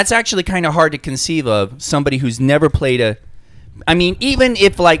 That's actually kind of hard to conceive of somebody who's never played I mean, even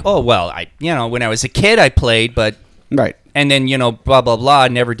if like, oh well, when I was a kid I played, but Right. and then blah blah blah,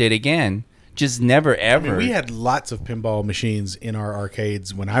 never did again. Just never ever. We had lots of pinball machines in our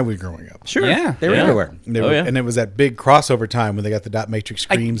arcades when I was growing up. Sure. Yeah. They were Yeah. everywhere. And, Yeah. and it was that big crossover time when they got the dot matrix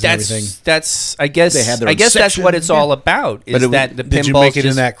screens and everything. That's I guess They had their I own guess that's what section. it's all about. Is But that the Did you pinballs make it in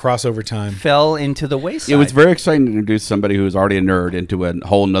just that crossover time? fell into the wayside? It was very exciting to introduce somebody who was already a nerd into a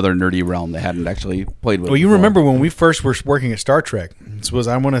whole nother nerdy realm they hadn't actually played with. Well, you before. remember when we first were working at Star Trek? This was,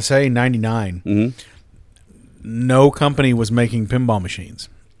 I want to say, 99. Mm-hmm. No company was making pinball machines.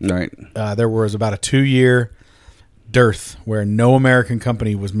 Right. there was about a 2-year dearth where no American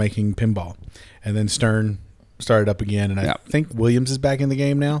company was making pinball, and then Stern started up again, and I think Williams is back in the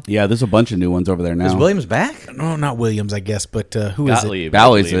game now. Yeah, there's a bunch of new ones over there now. Is Williams back? No, not Williams, I guess, but who is it? Gottlieb.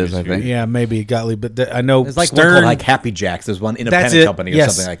 Bally's Gottlieb is, I think. Yeah, maybe Gottlieb, but I know It's like one Stern. called like Happy Jacks. There's one That's independent it. company or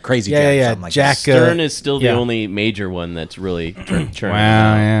Yes. something like Crazy Yeah, Jack. yeah, Something like Jack. that. Stern is still the yeah. only major one that's really churning.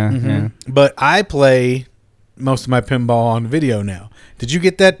 yeah. But I play most of my pinball on video now. Did you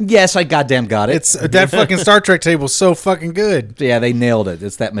get that? Yes, I goddamn got it. It's that fucking Star Trek table is so fucking good. Yeah, they nailed it.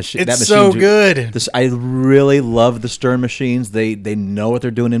 It's that machine. It's that machine so good. I really love the Stern machines. They know what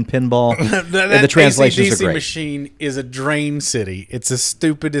they're doing in pinball. And the translations AC/DC are great. machine is a drain city. It's the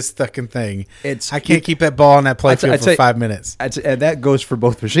stupidest fucking thing. It's- I can't keep that ball on that playfield I'd for say- 5 minutes. And that goes for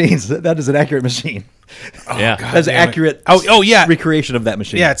both machines. That is an accurate machine. Yeah. That's an damn it. accurate. Oh, yeah. recreation of that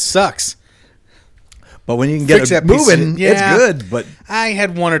machine. Yeah, it sucks. but when you can get Fix it that piece of- moving, yeah. it's good. But I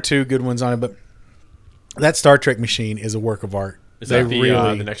had one or two good ones on it, but that Star Trek machine is a work of art. Is They that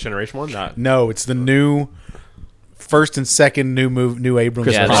the next generation one? Not. No, it's the new first and second new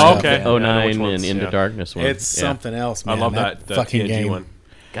Abrams. Yeah, Christmas the stuff, okay. yeah. 09 which ones, and Into yeah. Darkness one. It's Yeah. something else, man. I love that the fucking TNG game. one.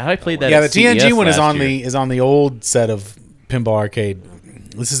 God, I played that. Yeah, the at TNG CES one is last on year. the old set of Pinball Arcade.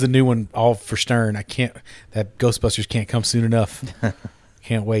 This is the new one, all for Stern. That Ghostbusters can't come soon enough.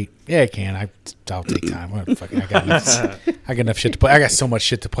 Can't wait. Yeah, it can. I'll take time. What the fuck? I got enough shit to play. I got so much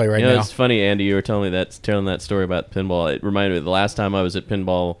shit to play right You know, now. it's funny, Andy. You were telling that story about pinball. It reminded me of the last time I was at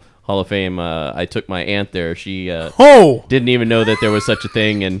Pinball Hall of Fame. I took my aunt there. She Oh, didn't even know that there was such a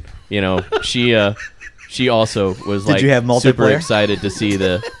thing, and she also was Did like you have super multiplayer? excited to see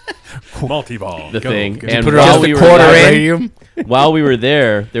the Multi-ball. thing. Go. And put it while on we the were quarter there- radium. while we were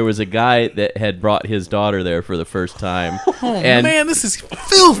there was a guy that had brought his daughter there for the first time. And Man, this is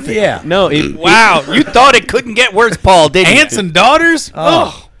filthy. yeah, no, Wow, you thought it couldn't get worse, Paul, didn't you? Aunts and daughters.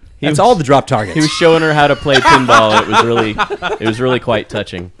 Oh, that's all the drop targets. he was showing her how to play pinball. It was really quite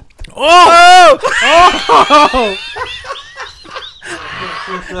touching.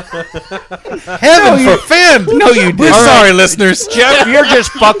 heaven forfend. No, you did. We're sorry, listeners. Jeff, you're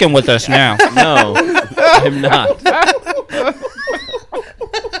just fucking with us now. No, I'm not.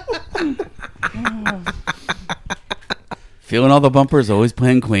 Feeling all the bumpers, always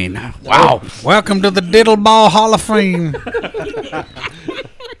playing Queen. Wow. Welcome to the Diddle Ball Hall of Fame.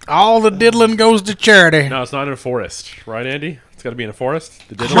 All the diddling goes to charity. No, it's not in a forest, right, Andy? It's got to be in a forest.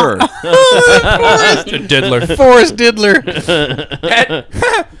 The diddle? Sure. Diddler. Forrest Diddler.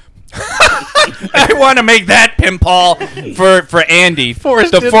 I want to make that pinball for Andy.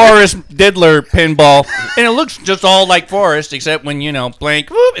 Forrest the Diddler. Forrest Diddler pinball. And it looks just all like Forrest, except when, blank,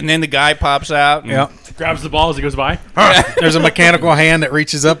 whoop, and then the guy pops out. and- Yep. Grabs the ball as he goes by. There's a mechanical hand that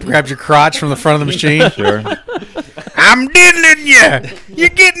reaches up, grabs your crotch from the front of the machine. Sure. I'm diddling you. You're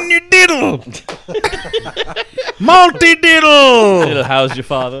getting your diddle. Multi-diddle. Little, how's your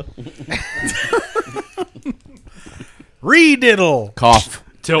father? Re-diddle. Cough.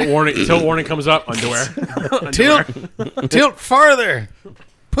 Tilt warning comes up. Underwear. Tilt farther.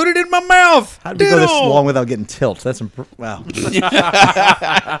 Put it in my mouth. How did we go this long without getting tilt? That's wow.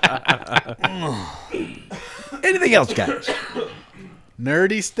 Anything else, guys?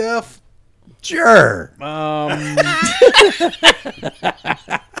 Nerdy stuff. Sure.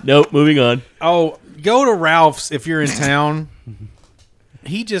 Nope. Moving on. Oh, go to Ralph's if you're in town.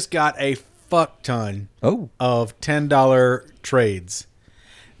 He just got a fuck ton Oh, of $10 trades.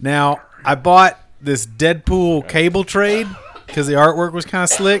 Now, I bought this Deadpool cable trade because the artwork was kind of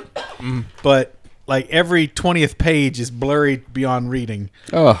slick, but like every 20th page is blurry beyond reading.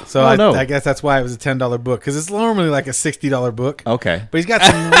 Oh, So no. I guess that's why it was a $10 book, because it's normally like a $60 book. okay. But he's got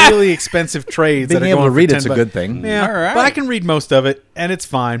some really expensive trades. Being that are able to going for read it's a $10. good thing. Yeah, All right. but I can read most of it, and it's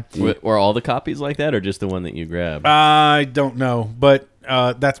fine. Were all the copies like that, or just the one that you grabbed? I don't know, but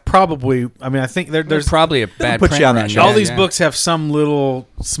that's probably. I mean, I think There's there's probably a bad put you print on that run. shelf. all these Yeah. books have some little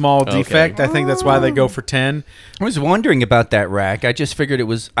small Okay. defect. I think that's why they go for 10. I was wondering about that rack. I just figured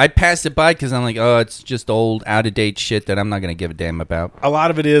I passed it by because I'm like, oh, it's just old, out-of-date shit that I'm not going to give a damn about. A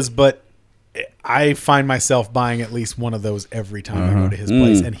lot of it is, but I find myself buying at least one of those every time I go to his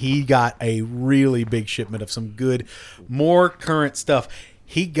place. And he got a really big shipment of some good, more current stuff.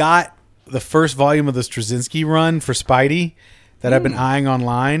 He got the first volume of the Straczynski run for Spidey that I've been eyeing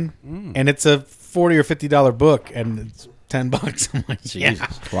online, and it's a $40 or $50 book, and it's $10. I'm like, yeah.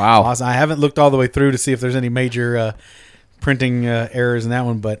 wow. Awesome. I haven't looked all the way through to see if there's any major printing errors in that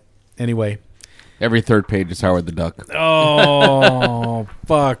one, but anyway. Every third page is Howard the Duck. Oh,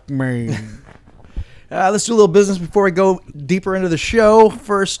 fuck me. Let's do a little business before we go deeper into the show.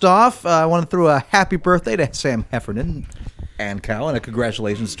 First off, I want to throw a happy birthday to Sam Heffernan. and Cal, and a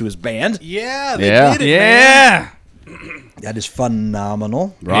congratulations to his band. Yeah, they Yeah. did it, Yeah. That is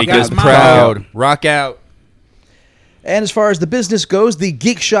phenomenal. Rock Make us out. proud. Rock out. And as far as the business goes, the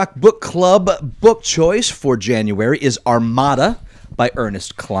Geek Shock Book Club book choice for January is Armada by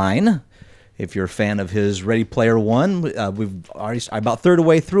Ernest Cline. If you're a fan of his Ready Player One, we've already about third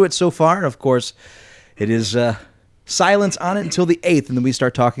way through it so far. And of course, it is silence on it until the 8th, and then we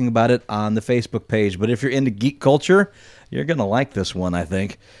start talking about it on the Facebook page. But if you're into geek culture, you're going to like this one, I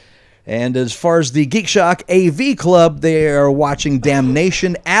think. And as far as the Geek Shock AV Club, they are watching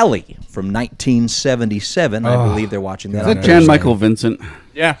Damnation Alley from 1977. I believe they're watching that. Is on that Jan Michael Vincent?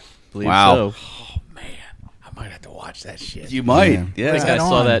 Yeah. Believe Wow. so. I might have to watch that shit. You might. I Yeah. think I that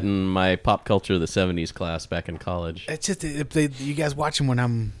saw on? that in my pop culture of the 70s class back in college. It's just you guys watch them when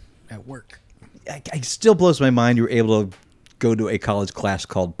I'm at work. It still blows my mind you were able to go to a college class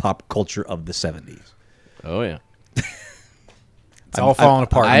called Pop Culture of the 70s. Oh, yeah. It's all falling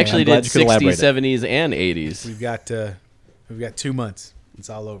apart. I man. actually I'm glad did you could elaborate 60s, 70s, and 80s. We've got 2 months. It's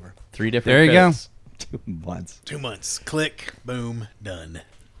all over. 3 different There you go. credits. 2 months. 2 months. Click. Boom. Done.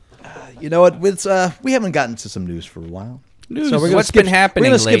 You know what? We haven't gotten to some news for a while. News. So we're gonna What's skip, been happening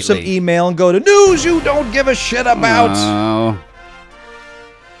We're going to skip some lately? email and go to news you don't give a shit about. Oh.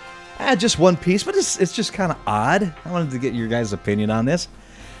 Just one piece, but it's just kind of odd. I wanted to get your guys' opinion on this.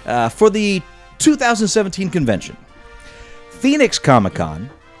 For the 2017 convention, Phoenix Comic-Con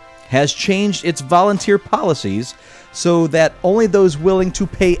has changed its volunteer policies so that only those willing to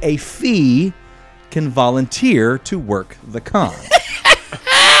pay a fee can volunteer to work the con.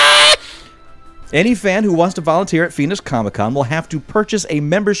 Any fan who wants to volunteer at Phoenix Comic-Con will have to purchase a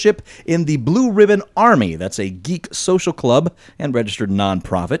membership in the Blue Ribbon Army. That's a geek social club and registered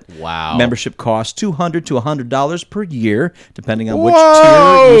nonprofit. Wow. Membership costs $200 to $100 per year, depending on which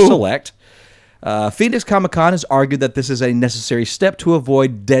tier you select. Phoenix Comic-Con has argued that this is a necessary step to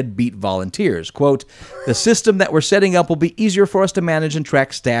avoid deadbeat volunteers. Quote, "The system that we're setting up will be easier for us to manage and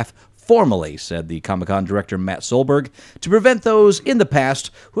track staff formally," said the Comic-Con director Matt Solberg, "to prevent those in the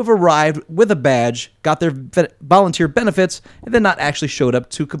past who have arrived with a badge, got their volunteer benefits, and then not actually showed up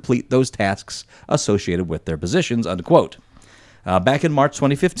to complete those tasks associated with their positions," unquote. Back in March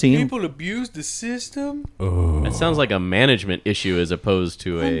 2015... People abuse the system. That sounds like a management issue as opposed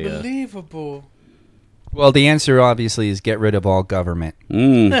to a. Unbelievable. Well, the answer obviously is get rid of all government.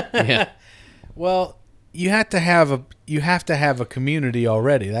 Yeah. Well, you have to have a community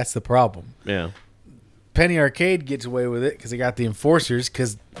already. That's the problem. Yeah. Penny Arcade gets away with it because they got the enforcers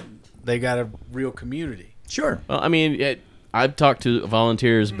because they got a real community. Sure. Well, I mean, I've talked to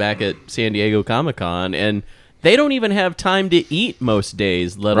volunteers back at San Diego Comic-Con, and they don't even have time to eat most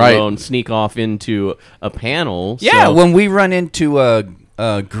days, let Right. alone sneak off into a panel. Yeah, So- when we run into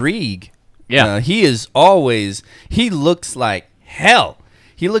Grieg, Yeah. he looks like hell.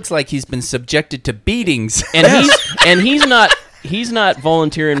 He looks like he's been subjected to beatings. and he's not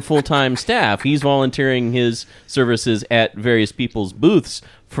volunteering full-time staff. He's volunteering his services at various people's booths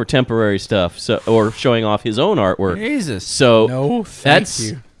for temporary stuff, or showing off his own artwork. Jesus. So No, thank that's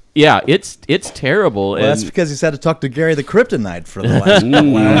you. yeah, it's terrible. Well, that's and, because he's had to talk to Gary the Kryptonite for the last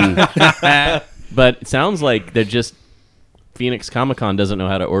but it sounds like they're just Phoenix Comic-Con doesn't know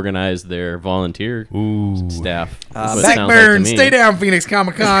how to organize their volunteer staff. That's what it sounds like to Backburn, me. stay down, Phoenix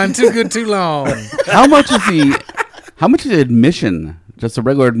Comic Con. Too good, too long. How much is the admission? Just a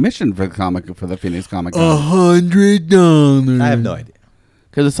regular admission for the Phoenix Comic Con? $100. I have no idea.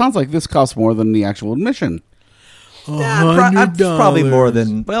 Because it sounds like this costs more than the actual admission. Probably more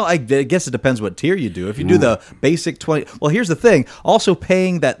than, well, I guess it depends what tier you do. If you do the basic 20, well, here's the thing. Also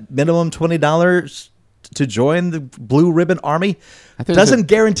paying that minimum $20 to join the Blue Ribbon Army doesn't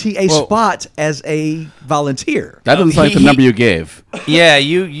guarantee a spot as a volunteer. That doesn't sound like the number you gave. Yeah,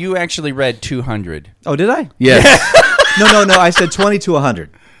 you actually read 200. Oh, did I? Yes. No. I said 20 to 100.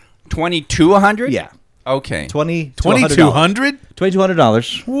 20 to 100? Yeah. Okay. 20 to $2,200?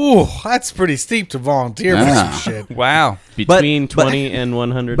 $2,200. Ooh, that's pretty steep to volunteer for Ah. some shit. Wow. Between But- 20 and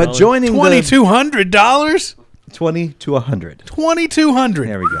 $100. But joining the $2,200? 20 to 100. $2,200.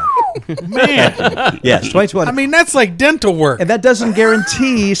 There we go. Man, Yes, 20 to 100. I mean that's like dental work. And that doesn't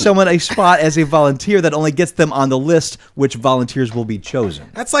guarantee someone a spot as a volunteer. That only gets them on the list which volunteers will be chosen.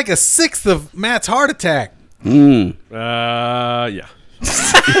 That's like a sixth of Matt's heart attack. Yeah.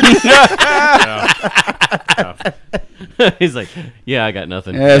 He's like, yeah, I got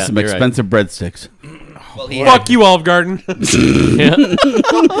nothing. Yeah, some you're right. expensive breadsticks. Fuck you, Olive Garden. I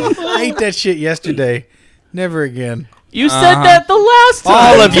ate that shit yesterday. Never again. You said that the last time.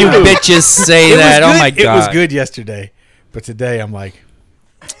 All of you bitches say It that. was Oh good. my god. It was good yesterday, but today I'm like,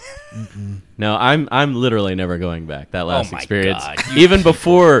 No, I'm literally never going back. That last my experience, God. even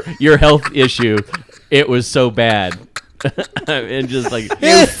before your health issue, it was so bad. And just like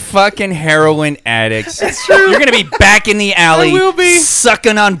You fucking heroin addicts. You're going to be back in the alley will be.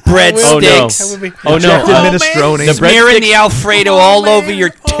 sucking on oh no, breadsticks. oh no, Injected minestrone. the Smearing the Alfredo all over your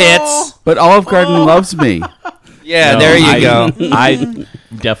tits. But Olive Garden loves me. Yeah, No, there you go. I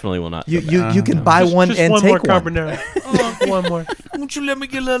definitely will not. You can buy one Just and one take more one. carbonara. One more. Won't you let me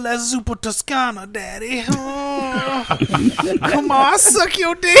get a little of that Zuppa Toscana, Daddy? Oh. Come on, I'll suck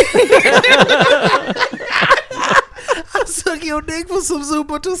your dick. I'll suck your dick for some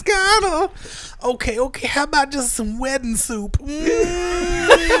Zuppa Toscana. Okay, how about just some wedding soup? Give me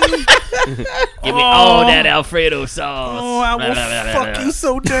all that Alfredo sauce. Oh, I will fuck you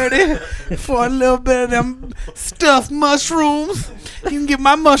so dirty for a little bit of them stuffed mushrooms. You can get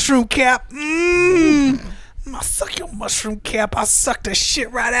my mushroom cap. I'll suck your mushroom cap. I'll suck the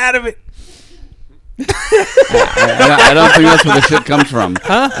shit right out of it. I don't think that's where the shit comes from.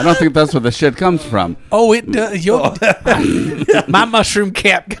 Huh? I don't think that's where the shit comes from. Oh, it does. My mushroom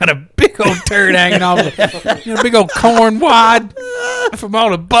cap got a big old turd hanging off it. You know, big old corn wad from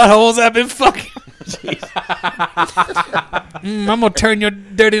all the buttholes I've been fucking. I'm going to turn your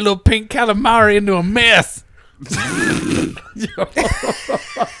dirty little pink calamari into a mess.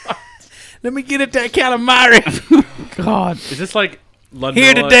 Let me get at that calamari. God. Is this like London,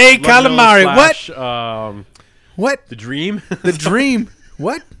 Here today, calamari. What? What? The Dream? The dream.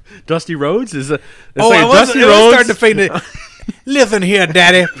 What? Dusty Rhodes? Is it? I was starting to fade it. Listen here,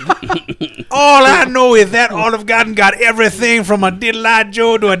 Daddy. All I know is that Olive Garden got everything from a diddle-eyed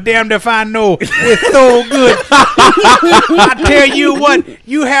Joe to a damned if I know. It's so good. I tell you what,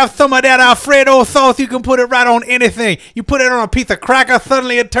 you have some of that Alfredo sauce, you can put it right on anything. You put it on a piece of cracker,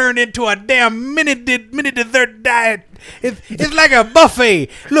 suddenly it turned into a damn mini dessert diet. It's like a buffet.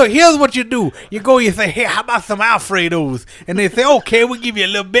 Look, here's what you do. You go, you say, hey, how about some Alfredos? And they say, okay, we'll give you a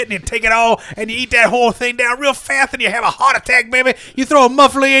little bit, and you take it all, and you eat that whole thing down real fast, and you have a heart attack, baby. You throw a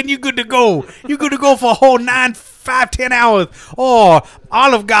muffler in, you good to go. You good to go for a whole 10 hours. Oh,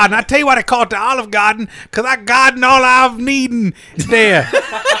 Olive Garden. I tell you why they call it the Olive Garden, because I garden all I've needin' there.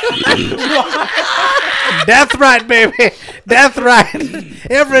 That's right, baby. That's right.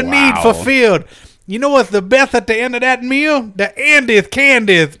 Every need fulfilled. You know what's the best at the end of that meal? The Andes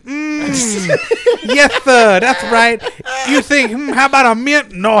candies. Yes, sir. That's right. You think, how about a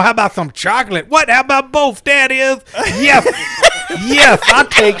mint? No, how about some chocolate? What? How about both? That is. Yes. Yes, I'll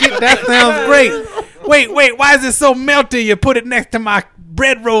take it. That sounds great. Wait. Why is it so melty? You put it next to my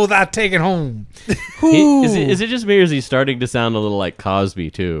bread rolls I take it home. Is it just me, or is he starting to sound a little like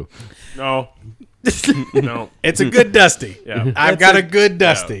Cosby too? No. No. It's a good Dusty. Yeah. I've got a good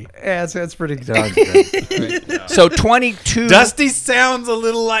Dusty. Yeah, that's pretty darn good. So $22 Dusty sounds a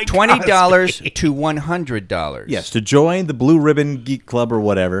little like $20 Cosby. to $100. Yes, to join the Blue Ribbon Geek Club or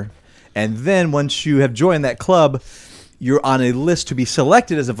whatever. And then once you have joined that club, you're on a list to be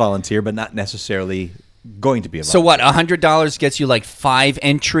selected as a volunteer, but not necessarily going to be a volunteer. So what? $100 gets you like 5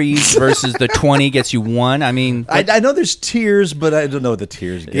 entries versus the 20 gets you 1. I mean, I know there's tiers, but I don't know what the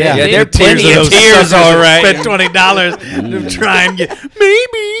tiers get. yeah, they- there are plenty of those tiers, suckers all that right. Spend $20 to try and get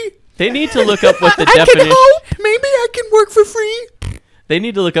maybe. They need to look up what the I can definition. hope. Maybe I can work for free. They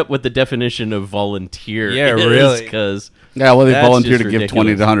need to look up what the definition of volunteer Yeah, is, really. because Yeah, well, they That's volunteered just to give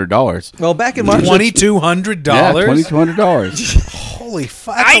 $20 to $100. Well, back in March, $2,200. Yeah, $2,200. Holy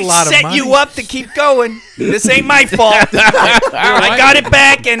fuck! That's I a lot of set money. you up to keep going. This ain't my fault. I got it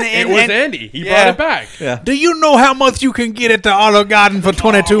back, and It was Andy. He Yeah. brought it back. Do you know how much you can get at the Olive Garden for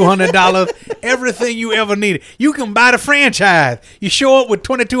 $2,200? Everything you ever needed. You can buy the franchise. You show up with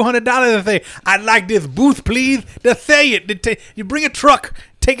 $2,200 and say, "I'd like this booth, please." They'll say it. You bring a truck.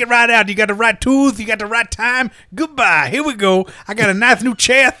 Take it right out. You got the right tools. You got the right time. Goodbye. Here we go. I got a nice new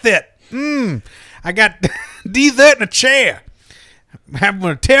chair set. I got dessert and a chair. I'm having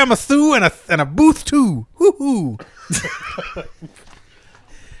a tiramisu and a booth too. Woo-hoo.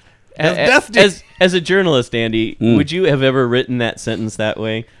 That's As a journalist, Andy, would you have ever written that sentence that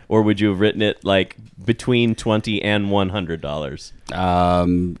way, or would you have written it like between $20 and $100?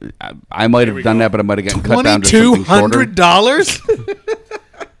 I might have done that, but I might have gotten cut down to something shorter. $2,200?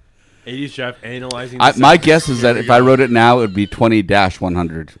 80s Chef analyzing. My guess is that if I wrote it now, it would be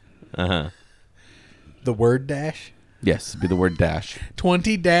 20-100. The word dash? Yes, it'd be the word dash.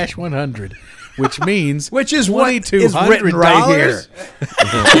 20-100, which means which is what is written right here.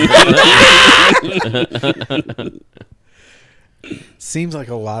 Seems like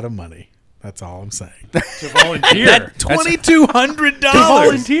a lot of money. That's all I'm saying. to volunteer. $2,200. To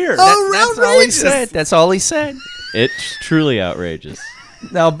volunteer. That's all he said. That's all he said. It's truly outrageous.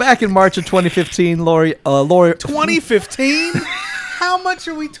 Now, back in March of 2015, Lori 2015? How much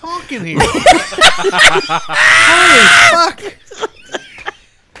are we talking here? Holy fuck.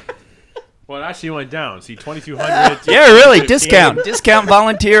 Well, it actually went down. See, 2,200. Yeah, really. Discount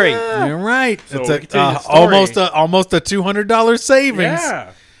volunteering. You're right. So It's we a, continue the story. almost a $200 savings.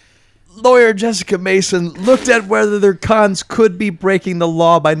 Yeah. lawyer Jessica Mason looked at whether their cons could be breaking the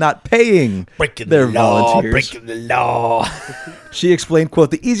law by not paying their volunteers. Breaking the law. She explained,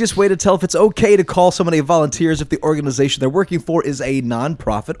 quote, the easiest way to tell if it's okay to call somebody a volunteer is if the organization they're working for is a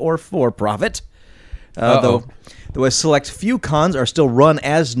non-profit or for-profit. Though a select few cons are still run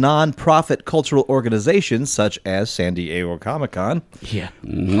as non-profit cultural organizations, such as San Diego Comic-Con. Yeah.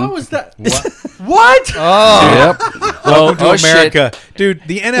 How is that? What? Oh, Welcome to shit. America. Dude,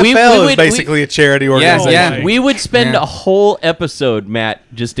 the NFL we is would- basically a charity Yeah, organization. yeah. We would spend Yeah. a whole episode, Matt,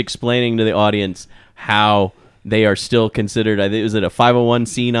 just explaining to the audience how they are still considered. I think was it a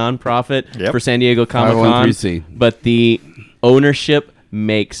 501c nonprofit Yep. for San Diego Comic Con, 501c. but the ownership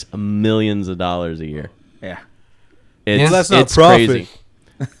makes millions of dollars a year. Yeah. It's, Well, that's not it's profit. crazy.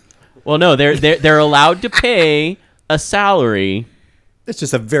 Well, no, they're allowed to pay a salary. It's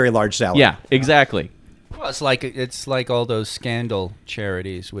just a very large salary. Yeah, exactly. Well, it's like all those scandal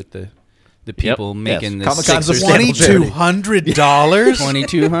charities with the people making Yes. the Comic-Con's a 6 or scandal charity. $2,200?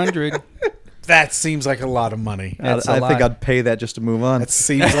 2,200. That seems like a lot of money. That's I a think lot. I'd pay that just to move on. That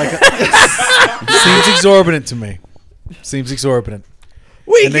seems like seems exorbitant to me. Seems exorbitant.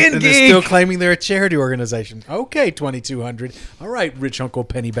 And they're still claiming they're a charity organization. Okay, 2,200. All right, rich Uncle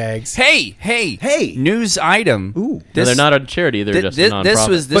Pennybags. Hey! News item. Ooh. No, they're not a charity; they're just a nonprofit. This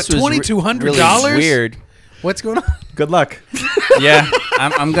was But $2,200? really weird. What's going on? Good luck. Yeah,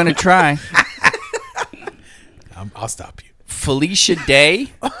 I'm gonna try. I'll stop you. Felicia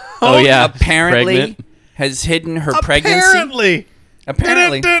Day Oh yeah, apparently pregnant. has hidden her pregnancy.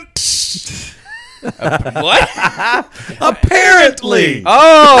 Apparently. What? Apparently.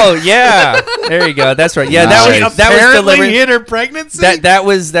 Oh yeah, there you go. That's right. Yeah, that was Apparently deliberate. hid her pregnancy? That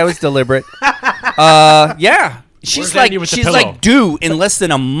was deliberate. Yeah, she's Where's Andy with the she's pillow? like due in less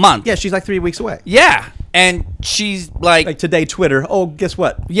than a month. Yeah, she's like 3 weeks away. Yeah, and she's Like today, Twitter. Oh, guess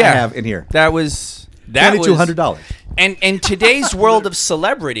what? Yeah. I have in here. that was $2,200. And in today's world of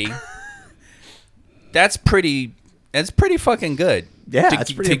celebrity, that's pretty fucking good. Yeah, to,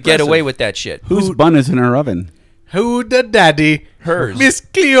 that's pretty to get impressive. away with that shit. Whose bun is in her oven? Who the daddy? Hers. Miss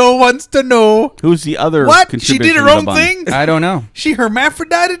Cleo wants to know. Who's the other? What? She contributor did her to the own bun? thing? I don't know. She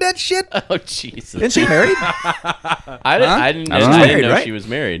hermaphrodited that shit? Oh Jesus! Isn't she married? I didn't. I didn't, I don't know. I didn't Married, know right? she was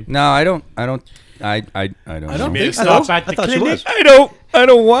married. No, I don't. I don't know. Made a I stop know. at I the thought she clinic. was. I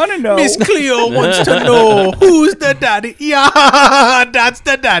don't want to know. Miss Cleo wants to know who's the daddy. Yeah, that's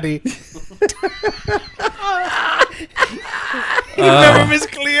the daddy. You remember Miss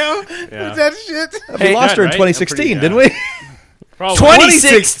Cleo? Yeah. That shit? We lost her in right? 2016, I'm didn't pretty- we? Probably.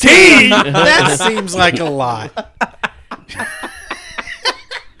 2016. That seems like a lot.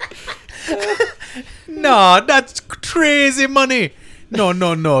 No, that's crazy money. No,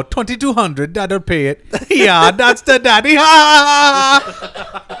 2,200. That'll pay it. Yeah, that's the daddy. I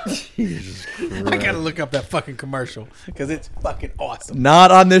gotta look up that fucking commercial because it's fucking awesome.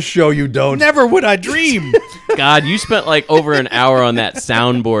 Not on this show, you don't. Never would I dream. God, you spent like over an hour on that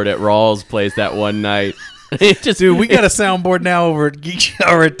soundboard at Rawls' place that one night. It just, Dude, we got a soundboard now over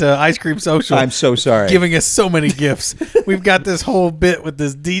at Ice Cream Social. I'm so sorry. giving us so many gifts. We've got this whole bit with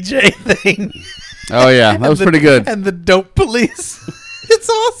this DJ thing. Oh yeah, that was the- pretty good. And the dope police. It's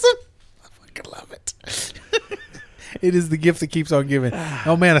awesome. I fucking love it. It is the gift that keeps on giving.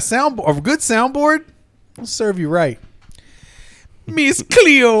 Oh man, a good soundboard will serve you right. Miss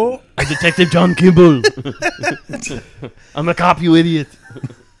Cleo. Detective John Kimball. I'm a cop, you idiot.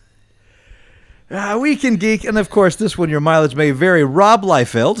 Week in Geek, and of course, this one, your mileage may vary. Rob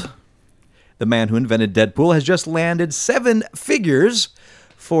Liefeld, the man who invented Deadpool, has just landed 7 figures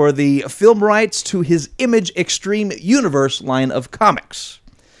for the film rights to his Image Extreme Universe line of comics.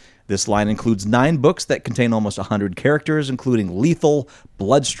 This line includes 9 books that contain almost 100 characters, including Lethal,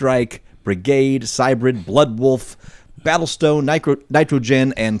 Bloodstrike, Brigade, Cybrid, Bloodwolf, Battlestone,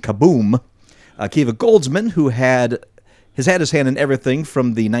 Nitrogen, and Kaboom. Akiva Goldsman, who has had his hand in everything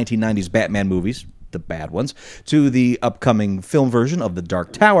from the 1990s Batman movies, the bad ones, to the upcoming film version of The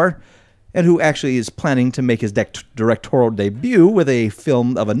Dark Tower, and who actually is planning to make his directorial debut with a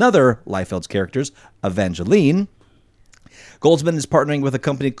film of another Liefeld's characters, Evangeline. Goldsman is partnering with a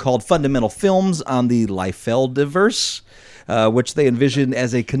company called Fundamental Films on the Liefeldiverse, which they envision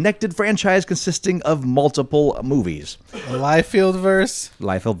as a connected franchise consisting of multiple movies. Liefeld verse.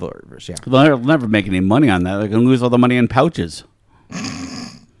 Liefeldiverse, yeah. They'll never make any money on that. They're gonna lose all the money in pouches.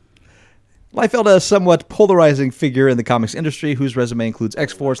 Liefeld, a somewhat polarizing figure in the comics industry, whose resume includes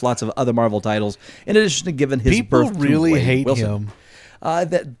X-Force, lots of other Marvel titles, in addition to giving his People birth to really Wade hate Wilson. him.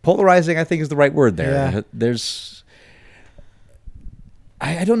 That polarizing, I think, is the right word there. Yeah. There's,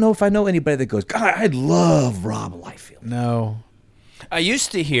 I don't know if I know anybody that goes, God, I love Rob Liefeld. No. I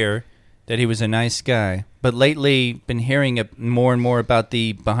used to hear that he was a nice guy, but lately been hearing more and more about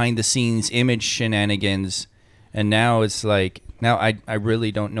the behind-the-scenes image shenanigans, and now it's like, now I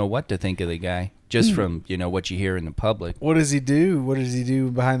really don't know what to think of the guy, just from, what you hear in the public. What does he do? What does he do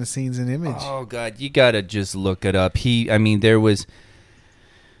behind the scenes in Image? Oh, God, you got to just look it up. There was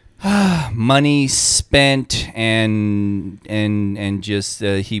money spent and just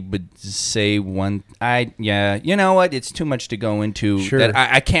he would say you know what, it's too much to go into. Sure. That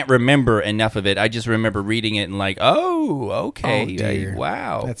I can't remember enough of it. I just remember reading it and like, oh, okay, Oh, dear.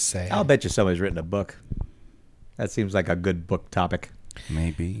 wow. That's sad. I'll bet you somebody's written a book. That seems like a good book topic.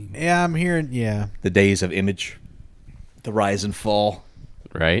 Maybe. Yeah, I'm hearing. Yeah. The days of Image, the rise and fall.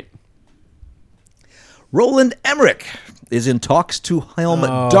 Right? Roland Emmerich is in talks to helm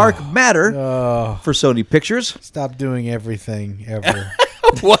Dark Matter for Sony Pictures. Stop doing everything ever.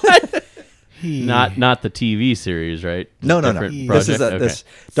 What? Not the TV series, right? No. Different This is project? Okay. this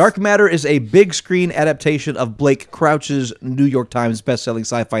Dark Matter is a big screen adaptation of Blake Crouch's New York Times best-selling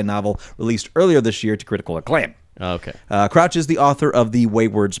sci-fi novel released earlier this year to critical acclaim. Oh, okay. Crouch is the author of the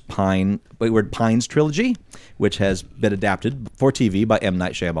Wayward Pines trilogy, which has been adapted for TV by M.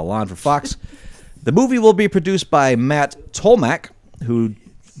 Night Shyamalan for Fox. The movie will be produced by Matt Tolmach, who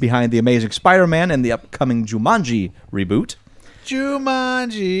behind The Amazing Spider-Man and the upcoming Jumanji reboot.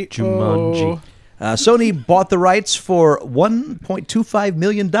 Jumanji. Jumanji. Sony bought the rights for $1.25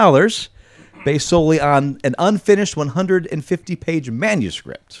 million based solely on an unfinished 150-page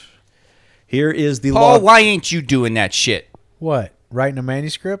manuscript. Here is the Paul, log. why ain't you doing that shit? What? Writing a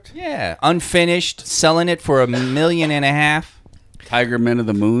manuscript? Yeah, unfinished, selling it for $1.5 million. Tiger Men of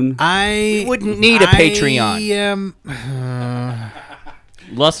the Moon. We wouldn't need a Patreon.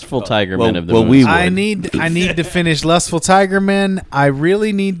 Lustful Tiger Men of the well, Moon. we would. I need to finish Lustful Tiger Men. I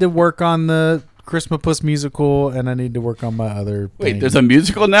really need to work on the Christmas musical, and I need to work on my other. Wait, thing. there's a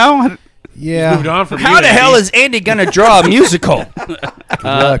musical now? yeah. Moved on from How you, the Andy. hell is Andy gonna draw a musical?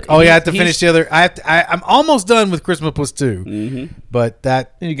 Look. Oh, yeah, I have to finish the other. I'm almost done with Christmas Puss 2, but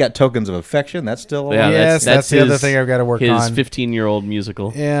that. You got Tokens of Affection. That's still Yeah, Yes, that's the other his- thing I've gotta work his on. 15-year-old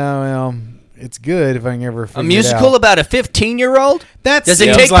musical. Yeah, well, it's good if I can ever. A figure musical It out. about a 15-year-old? That Does it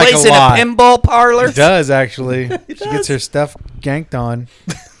seems take like place a in a lot. pinball parlor? It does actually. She gets her stuff ganked on.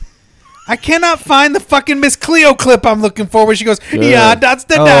 I cannot find the fucking Miss Cleo clip I'm looking for where she goes, yeah, that's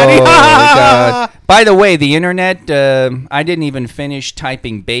the daddy. Oh, God. By the way, the internet, I didn't even finish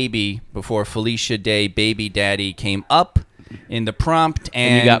typing baby before Felicia Day Baby Daddy came up in the prompt,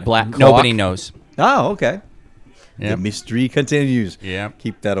 and you got Black nobody Hawk? knows. Oh, okay. Yep. The mystery continues. Yep.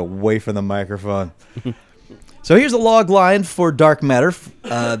 Keep that away from the microphone. So here's the log line for Dark Matter.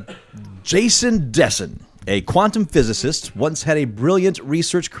 Jason Dessen, a quantum physicist, once had a brilliant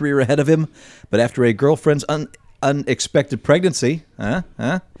research career ahead of him, but after a girlfriend's unexpected pregnancy,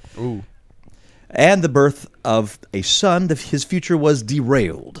 and the birth of a son, his future was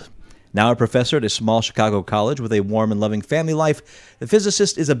derailed. Now a professor at a small Chicago college with a warm and loving family life, the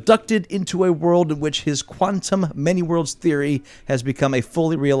physicist is abducted into a world in which his quantum many-worlds theory has become a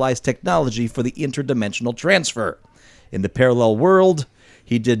fully realized technology for the interdimensional transfer. In the parallel world,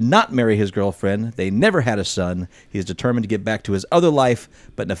 he did not marry his girlfriend. They never had a son. He is determined to get back to his other life,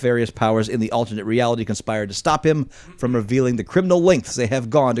 but nefarious powers in the alternate reality conspire to stop him from revealing the criminal lengths they have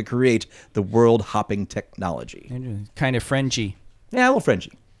gone to create the world-hopping technology. Kind of fringy. Yeah, a little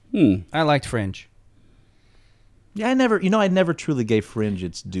Frenchy. I liked Fringe. Yeah, I never truly gave Fringe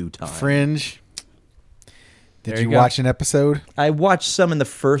its due time. Fringe. Did There you you go. watch an episode? I watched some in the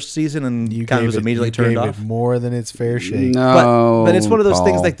first season and You kind of gave was it- immediately you turned gave off. it more than its fair shake. No. But it's one of those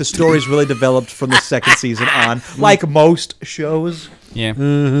things Paul. like the stories really developed from the second season on, like most shows. Yeah.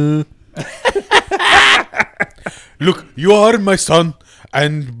 Look, you are my son,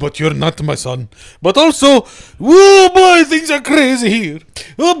 but you're not my son. But also, oh boy, things are crazy here.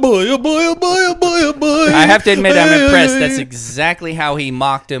 Oh boy, oh boy, oh boy, oh boy, oh boy. I have to admit, I'm impressed. That's exactly how he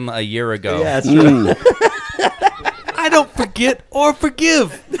mocked him a year ago. Yeah, that's true. I don't forget or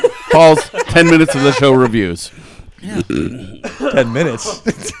forgive. Paul's 10 minutes of the show reviews. 10 minutes.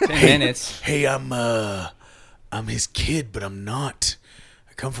 10 minutes. Hey, I'm his kid, but I'm not.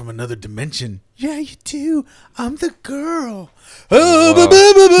 I come from another dimension. Yeah, you do. I'm the girl. Stick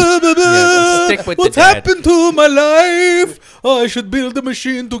with What's the dad. happened to my life? I should build a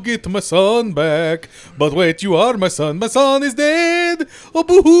machine to get my son back. But wait, you are my son. My son is dead. Oh,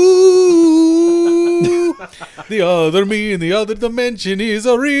 boo-hoo. The other me in the other dimension is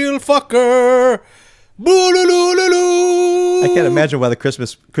a real fucker. Boo-loo-loo-loo-loo. I can't imagine why the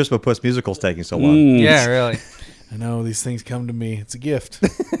Christmas Puss musical's taking so long. Yeah, really. I know these things come to me. It's a gift.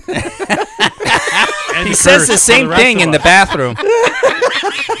 He says the same thing in the bathroom.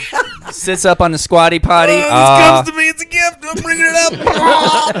 Sits up on the squatty potty. This comes to me. It's a gift. I'm bringing it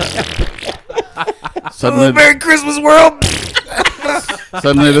up. Suddenly, Merry Christmas, world.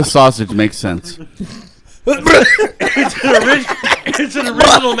 suddenly the sausage makes sense. It's an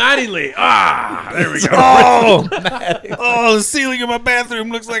original Mattingly. Ah, there we go. Oh, the ceiling of my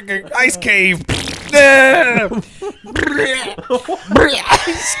bathroom looks like an ice cave. I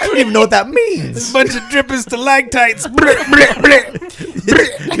don't even know what that means. Bunch of dripping stalactites.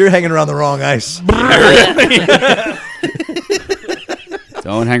 You're hanging around the wrong ice.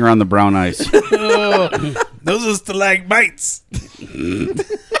 Don't hang around the brown ice. Those are stalagmites.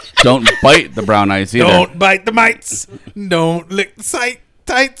 Don't bite the brown ice either. Don't bite the mites. Don't lick the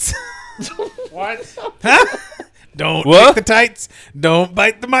tights. What? Huh? Don't What? lick the tights. Don't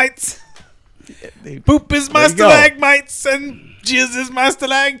bite the mites. Poop is my There you go. stalagmites and jizz is my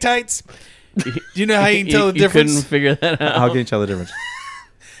stalactites. Do you know how you can tell the You couldn't difference? figure that out. How can you tell the difference?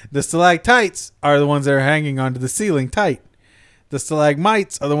 The stalactites are the ones that are hanging onto the ceiling tight. The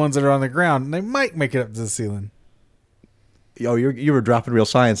stalagmites are the ones that are on the ground, and they might make it up to the ceiling. Oh, you were dropping real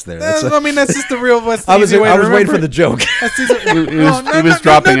science there. That's I mean, that's just the real. That's the I was easy way to waiting remember for it. the joke. That's the easy- He was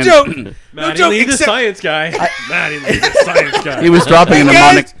dropping no it. joke. No joke. Mattingly, the Except, science guy. Mattingly, the science guy. He was dropping a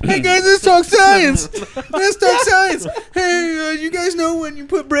mnemonic. hey guys, let's talk science. Let's talk science. Hey, you guys know when you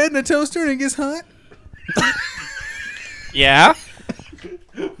put bread in a toaster and it gets hot? Yeah.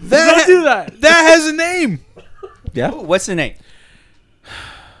 Don't do that. That has a name. Yeah. What's the name?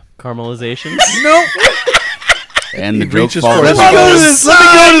 Caramelization. No. And the joke reaches falls for Let his me apart. go to the science. Let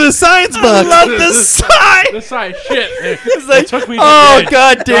me go to the science box. Love the sign. The science shit. It's like, It took me to oh the edge.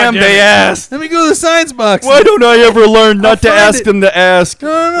 god damn, God they damn asked. Let me go to the science box. Why don't I ever learn not to find ask it. them to ask?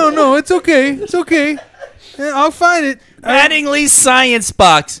 No. It's okay. It's okay. Yeah, I'll find it. Mattingly's science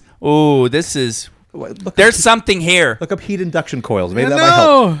box. Oh, this is. There's something here. Look up heat induction coils. Maybe that might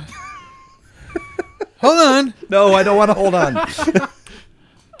help. No. Hold on. No, I don't want to hold on.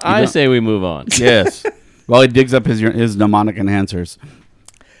 I say we move on. Yes. While he digs up his mnemonic enhancers.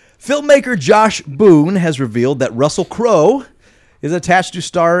 Filmmaker Josh Boone has revealed that Russell Crowe is attached to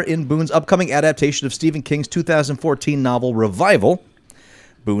star in Boone's upcoming adaptation of Stephen King's 2014 novel Revival.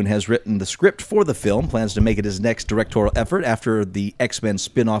 Boone has written the script for the film, plans to make it his next directorial effort after the X-Men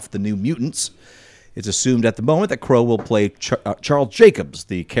spin-off The New Mutants. It's assumed at the moment that Crowe will play Charles Jacobs,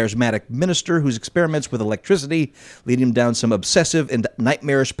 the charismatic minister whose experiments with electricity lead him down some obsessive and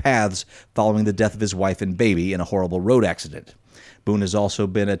nightmarish paths following the death of his wife and baby in a horrible road accident. Boone has also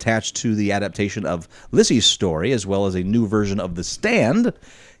been attached to the adaptation of Lizzie's story, as well as a new version of The Stand.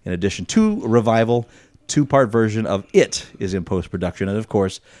 In addition to Revival, two-part version of It is in post-production, and of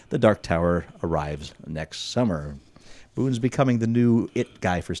course, The Dark Tower arrives next summer. Boone's becoming the new It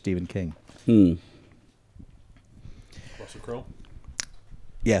guy for Stephen King. Russell Crowe.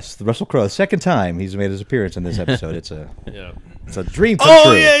 Yes, the Russell Crowe. The second time he's made his appearance in this episode. It's a dream come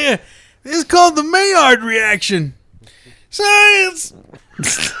Oh true. yeah. This is called the Maillard reaction. Science.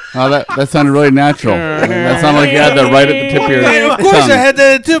 Oh, that sounded really natural. I mean, that sounded like you had that right at the tip of your Of course, tongue. I had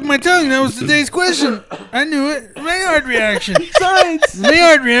that at the tip of my tongue. That was today's question. I knew it. Maillard reaction. Science. The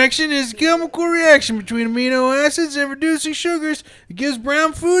Maillard reaction is a chemical reaction between amino acids and reducing sugars. It gives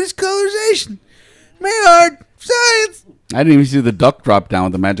brown food its colorization. Maillard. Science. I didn't even see the duck drop down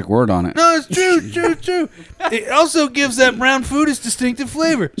with the magic word on it. No, it's true. It also gives that brown food its distinctive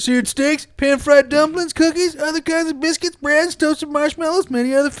flavor. Seared steaks, pan-fried dumplings, cookies, other kinds of biscuits, breads, toasted marshmallows,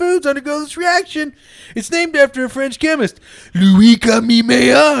 many other foods undergo this reaction. It's named after a French chemist, Louis Camille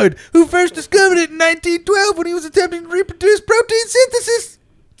Maillard, who first discovered it in 1912 when he was attempting to reproduce protein synthesis.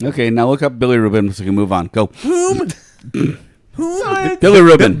 Okay, now look up Billy Rubin so we can move on. Go. Whom? Billy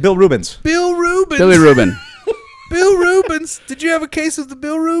Rubin. Bill Rubens. Bill Rubens. Billy Rubin. Bill Rubens. Did you have a case of the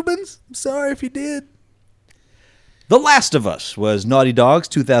Bill Rubens? I'm sorry if you did. The Last of Us was Naughty Dog's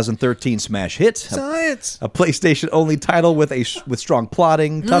 2013 smash hit. Science. A PlayStation-only title with strong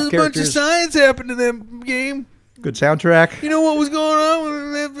plotting, tough There's a bunch of characters, science happened in that game. good soundtrack. You know what was going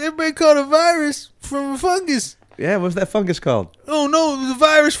on? Everybody caught a virus from a fungus. Yeah, what was that fungus called? Oh no, it was a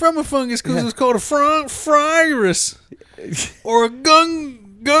virus from a fungus because it was called a virus or a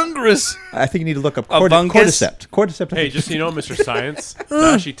Gungress. I think you need to look up fungus? cordyceps. Cordyceps. Hey, just so you know, Mr. Science,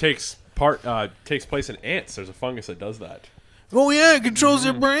 that actually takes place in ants. There's a fungus that does that. Oh yeah, it controls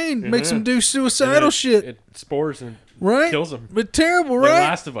their brain, makes them do suicidal And shit. It spores and Right? kills them. But terrible, Like right?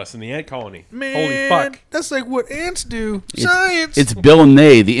 Last of Us in the ant colony. Man, Holy fuck. that's like what ants do. Science. It's Bill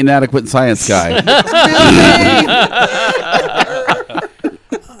Nye, the inadequate science guy.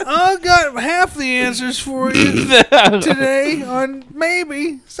 I got half the answers for you today on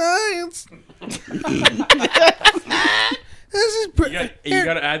maybe science. This is You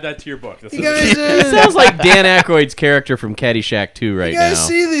got to add that to your book. That's You guys, It sounds like Dan Aykroyd's character from Caddyshack 2 right you guys now.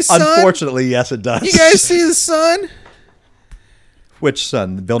 see the sun? Unfortunately, yes, it does. You guys see the sun? Which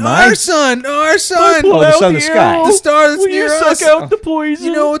sun? Bill Nye? Our sun. Our sun. Oh, the sun in the sky. The star that's near us. out the poison?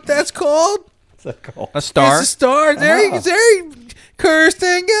 You know what that's called? A star. It's a star. There you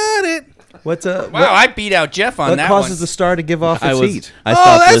Kirsten got it. What's Wow, I beat out Jeff on what that causes one. the star to give off its heat? I Oh,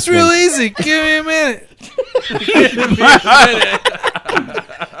 stopped that's listening. real easy. Give me a minute.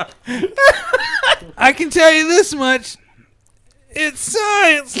 I can tell you this much. It's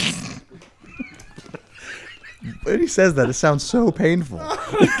science. When he says that, it sounds so painful.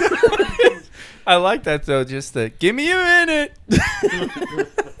 I like that though. Just the give me a minute.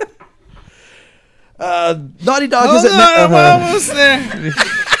 Naughty Dog Hold has on, I'm almost there.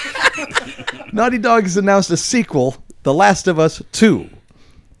 Naughty Dog has announced a sequel, The Last of Us 2.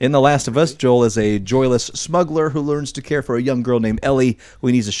 In The Last of Us, Joel is a joyless smuggler who learns to care for a young girl named Ellie, who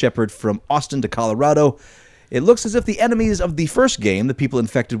he needs to shepherd from Austin to Colorado. It looks as if the enemies of the first game, the people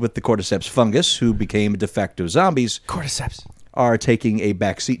infected with the cordyceps fungus, who became de facto zombies, Cordyceps. are taking a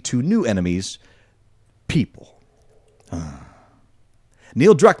backseat to new enemies, people.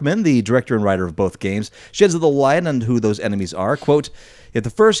 Neil Druckmann, the director and writer of both games, sheds a little light on who those enemies are. Quote, "If the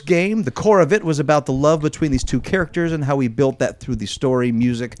first game, the core of it was about the love between these two characters and how we built that through the story,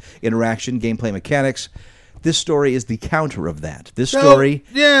 music, interaction, gameplay mechanics, this story is the counter of that. This story..."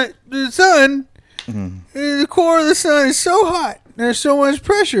 Yeah, the sun, the core of the sun is so hot. There's so much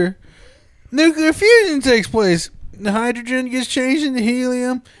pressure. Nuclear fusion takes place. The hydrogen gets changed into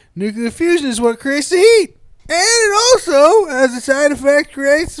helium. Nuclear fusion is what creates the heat. And it also, as a side effect,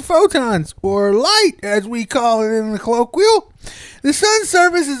 creates the photons, or light, as we call it in the colloquial. The sun's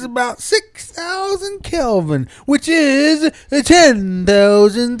surface is about 6,000 Kelvin, which is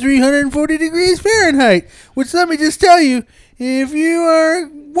 10,340 degrees Fahrenheit. Which, let me just tell you, if you are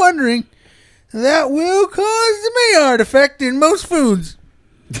wondering, that will cause the Maillard effect in most foods.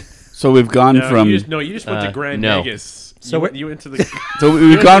 So we've gone from you just went to Grand no. Vegas. So You went to the. so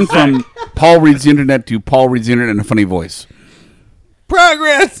we've gone from Paul reads the internet to Paul reads the internet in a funny voice.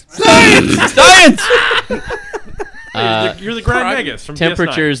 Progress! Science! Science. You're the Grand Vegas from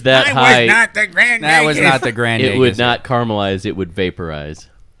Temperatures that I high, was not the Grand That was Vegas. not the grand. it would Vegas. not caramelize. It would vaporize.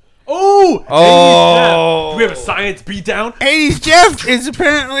 Oh! Oh. Do we have a science beatdown? 80s Jeff is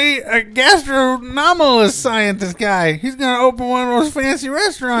apparently a gastronomist scientist guy. He's going to open one of those fancy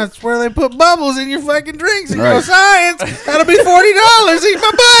restaurants where they put bubbles in your fucking drinks and go, Right. science, that'll be $40. Eat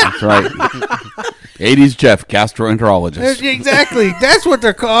my butt. That's right. 80s Jeff, gastroenterologist. Exactly. That's what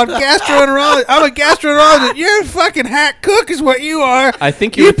they're called. Gastroenterologist. I'm a gastroenterologist. You're a fucking hack cook is what you are. I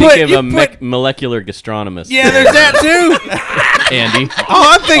think you were thinking of a molecular gastronomist. Yeah, there's that too. Andy.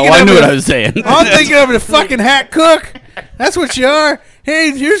 Oh, I'm thinking Oh, I of knew a- what I was saying. I'm thinking of the fucking hack cook. That's what you are. Hey,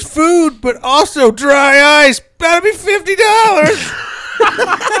 here's food, but also dry ice. That'll be $50.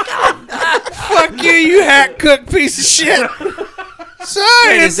 Fuck you hack cook piece of shit. Science.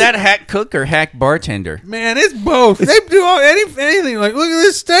 Wait, is that hack cook or hack bartender? Man, it's both. They do anything. Like, look at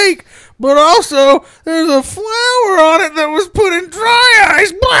this steak, but also there's a flour on it that was put in dry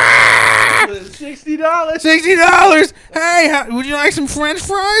ice. Blah! $60. Hey, would you like some French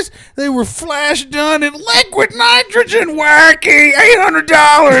fries? They were flash done in liquid nitrogen. Wacky.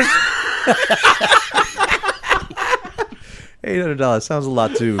 $800. $800 sounds a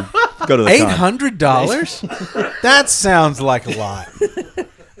lot to go to the con. $800? That sounds like a lot.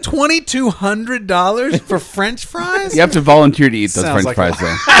 $2,200 for French fries? You have to volunteer to eat those Sounds French like fries,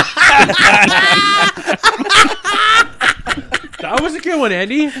 though. That was a good one,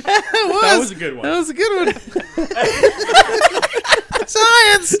 Andy. That was a good one. That was a good one.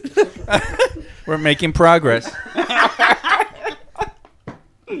 Science. We're making progress.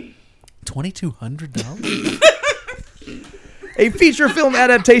 $2,200? A feature film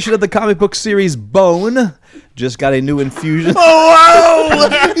adaptation of the comic book series Bone just got a new infusion. Oh,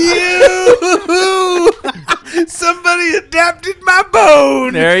 you! Somebody adapted my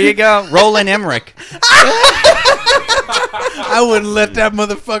bone. There you go. Roland Emmerich. I wouldn't let that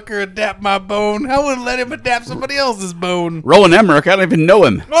motherfucker adapt my bone. I wouldn't let him adapt somebody else's bone. Roland Emmerich, I don't even know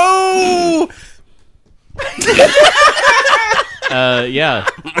him. Oh! Yeah,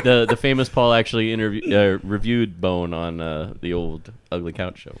 the famous Paul actually reviewed Bone on the old Ugly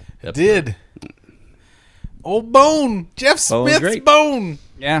Couch show. Episode. Did. Old Bone. Jeff Bone's Smith's great. bone.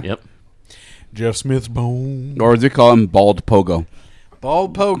 Yeah. Yep. Jeff Smith's bone. Or as they call him, Bald Pogo.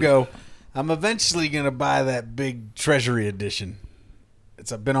 Bald Pogo. I'm eventually going to buy that big Treasury edition.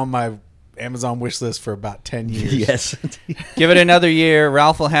 It's been on my Amazon wish list for about 10 years. Yes. Give it another year.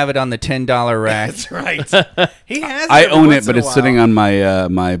 Ralph will have it on the $10 rack. That's right. He has I every own once it, but in a it's sitting while. on my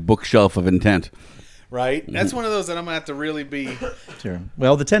my bookshelf of intent. Right? That's one of those that I'm going to have to really be... Sure.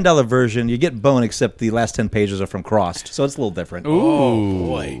 Well, the $10 version, you get Bone, except the last 10 pages are from Crossed, so it's a little different. Oh,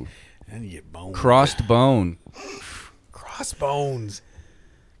 boy. And you get bone. Crossed bone. Crossbones.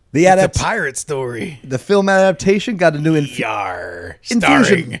 The It's a adapt- pirate story. the film adaptation got a new Yar.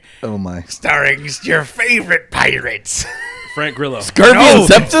 infusion. Oh my! Starring your favorite pirates. Frank Grillo. Scurvy and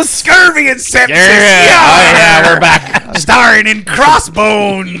sepsis? Scurvy and sepsis. Yeah, we're back. Starring in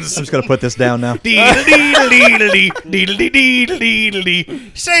Crossbones. I'm just gonna put this down now.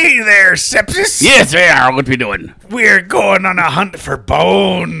 Deedle-deedle-deedle-dee, say there, sepsis. Yes, they are. What we doing? We're going on a hunt for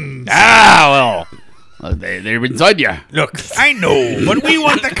bones. Ah, well, they're inside you. Look, I know, but we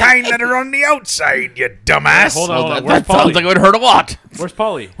want the kind that are on the outside, you dumbass. Hold on, hold on. That, Where's that sounds Polly? like it would hurt a lot. Where's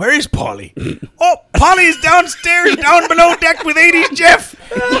Polly? Where is Polly? Oh, Polly's downstairs, down below deck with 80s Jeff.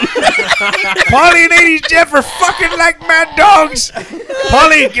 Polly and 80s Jeff are fucking like mad dogs.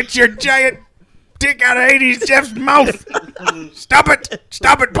 Polly, get your giant dick out of 80s Jeff's mouth. Stop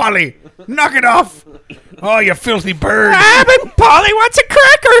it, Polly. Knock it off. Oh, you filthy bird. But Polly wants a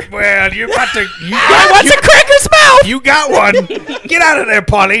cracker. Well, you got to. Wants a cracker's mouth. You got one. Get out of there,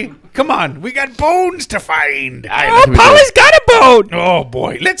 Polly. Come on, we got bones to find. Polly's got a bone. Oh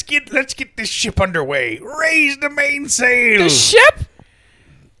boy, let's get this ship underway. Raise the mainsail. Ship?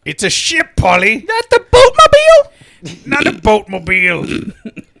 It's a ship, Polly, Not the boatmobile? not a boatmobile.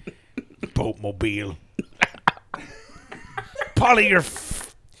 Boatmobile. Polly,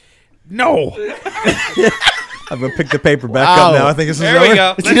 no. I'm gonna pick the paper back up now. I think this is There over. we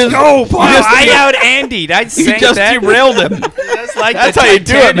go. Let's go, Polly. I out Andy'd. I'd You say just that. derailed him. Just like That's the how you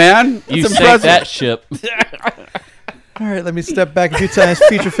do it, Titanic. man. You That's sank impressive. that ship. All right, let me step back a few times.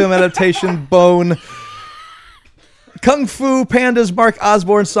 Feature film adaptation, Bone. Kung Fu Panda's Mark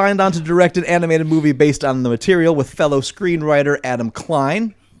Osborne signed on to direct an animated movie based on the material with fellow screenwriter Adam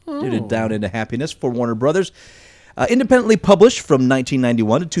Klein. Did it Down into Happiness for Warner Brothers. Independently published from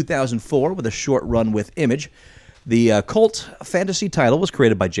 1991 to 2004 with a short run with Image. The cult fantasy title was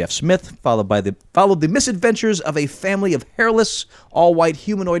created by Jeff Smith, followed the misadventures of a family of hairless, all-white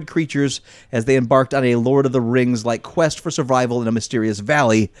humanoid creatures as they embarked on a Lord of the Rings-like quest for survival in a mysterious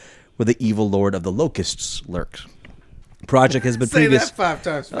valley where the evil Lord of the Locusts lurks. Project has been Say previous. that 5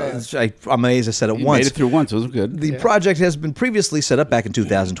 times fast. I'm amazed I said it You once. made it through once. It was good. The project has been previously set up back in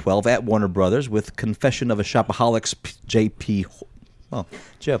 2012 at Warner Brothers with Confession of a Shopaholics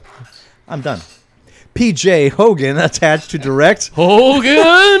Jeff, I'm done. PJ Hogan attached to direct,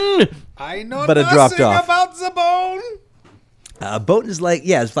 Hogan! I know But it nothing dropped off. about the bone. Boat is like,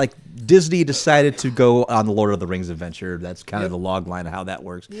 it's like Disney decided to go on the Lord of the Rings adventure. That's kind of the log line of how that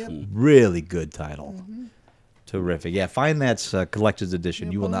works. Really good title. Terrific. Yeah, find that collector's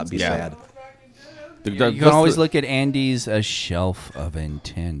edition. You will not be sad. The- You just can always the- look at Andy's A Shelf of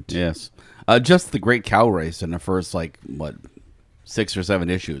Intent. Yes. Just the Great Cow Race in the first, 6 or 7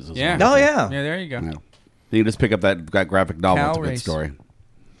 issues. is Yeah. wonderful. Oh, yeah. Yeah, there you go. Yeah. You can just pick up that graphic novel. Cow It's a good Race. story.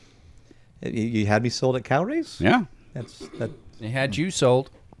 You had me sold at Cow Race? Yeah. That. They had you sold.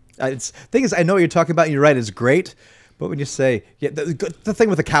 Thing is, I know what you're talking about. And you're right. It's great. But when you say, the thing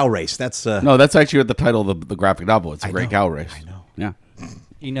with the cow race, that's... No, that's actually what the title of the graphic novel. It's a Great Cow Race. I know. Yeah.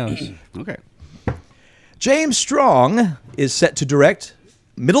 He knows. Okay. James Strong is set to direct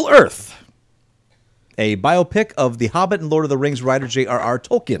Middle Earth, a biopic of The Hobbit and Lord of the Rings writer J.R.R.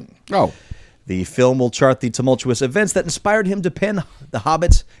 Tolkien. Oh. The film will chart the tumultuous events that inspired him to pen The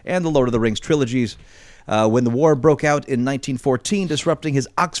Hobbit and the Lord of the Rings trilogies. When the war broke out in 1914, disrupting his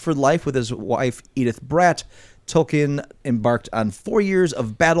Oxford life with his wife Edith Bratt, Tolkien embarked on 4 years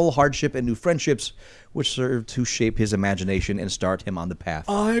of battle, hardship, and new friendships, which served to shape his imagination and start him on the path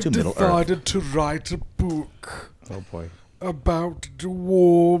I've to Middle Earth. decided to write a book Oh boy. about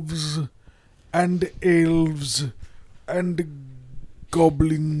dwarves and elves and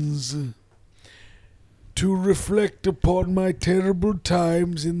goblins to reflect upon my terrible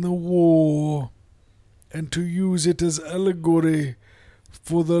times in the war and to use it as allegory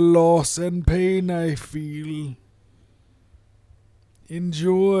for the loss and pain I feel.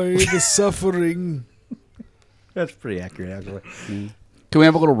 Enjoy the suffering. That's pretty accurate, actually. Can we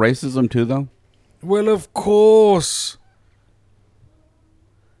have a little racism too, though? Well, of course.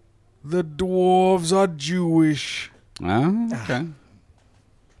 The dwarves are Jewish. Oh, okay.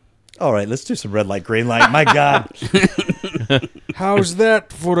 All right, let's do some red light, green light. My God. How's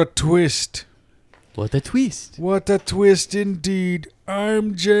that for a twist? What a twist. What a twist indeed.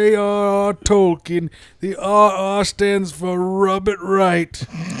 I'm J.R.R. Tolkien. The R.R. stands for Rub It Right.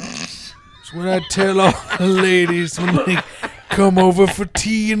 It's when I tell all the ladies when they come over for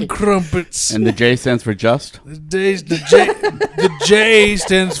tea and crumpets. And the J stands for just? The J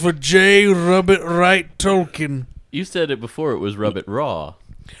stands for J. Rub It Right Tolkien. You said it before. It was Rub It Raw.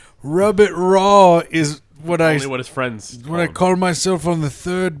 Rub It Raw is what Only what his friends. I call myself on the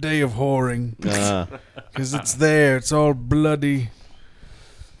third day of whoring. Because it's there. It's all bloody.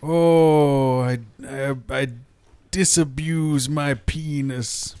 Oh, I disabuse my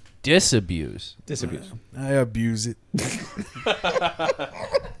penis. Disabuse. Disabuse. I abuse it.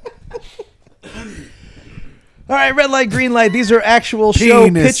 All right, red light, green light. These are actual show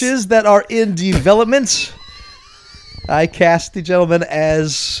Penis. pitches that are in development. I cast the gentleman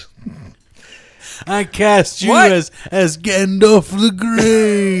as... I cast you What? as Gandalf the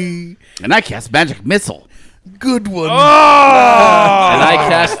Grey. And I cast Magic Missile. Good one. And I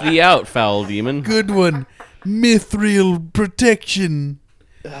cast thee out, foul demon. Good one. Mithril protection.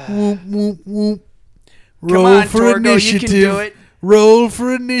 Whoop, whoop, whoop. Roll on, for Torgo, you initiative. can do it. Roll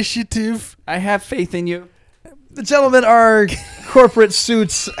for initiative. I have faith in you. The gentlemen are corporate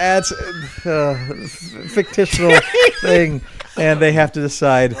suits at fictional thing, and they have to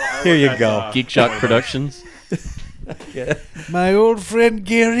decide. Here you go. Geek Shock Productions. My old friend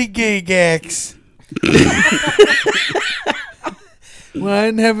Gary Gygax. Well,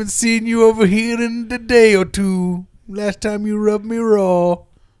 I haven't seen you over here in a day or two. Last time you rubbed me raw.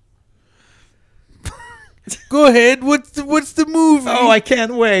 Go ahead. What's the movie? Oh, I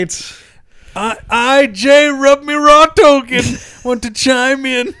can't wait. I J Rub Me Raw Tolkien want to chime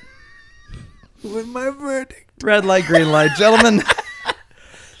in with my verdict. Red light, green light. Gentlemen,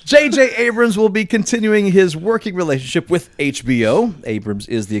 J.J. Abrams will be continuing his working relationship with HBO. Abrams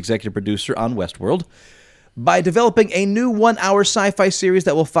is the executive producer on Westworld. By developing a new 1-hour sci-fi series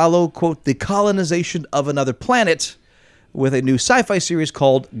that will follow, quote, the colonization of another planet with a new sci-fi series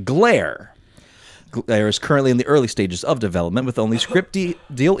called Glare. Glare is currently in the early stages of development with only script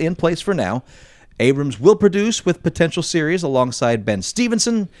deal in place for now. Abrams will produce with potential series alongside Ben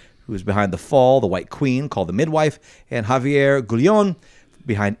Stevenson, who is behind The Fall, The White Queen, called The Midwife, and Javier Guillon,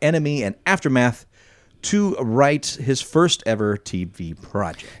 behind Enemy and Aftermath, to write his first ever TV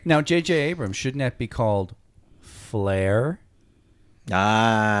project. Now, J.J. Abrams, shouldn't that be called Flare?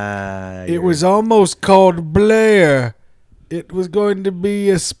 It was almost called Blair. It was going to be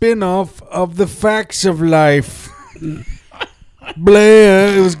a spin-off of The Facts of Life.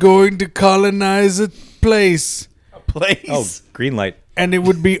 Blair was going to colonize a place. Oh, green light, And it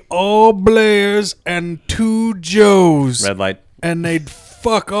would be all Blairs and 2 Joes. red light, And they'd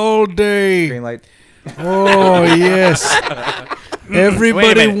fuck all day. green light. Oh, yes.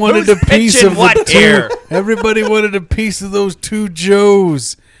 Everybody wanted a piece of the two. Everybody wanted a piece of those 2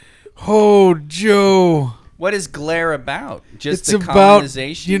 Joes. Oh, Joe. What is Glare about? Just It's the about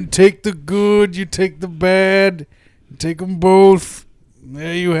colonization? you take the good, you take the bad, you take them both.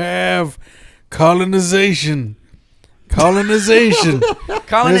 There you have colonization. Colonization.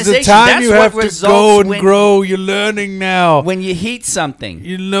 There's a time That's you what have to results go and when, grow. You're learning now. when you heat something.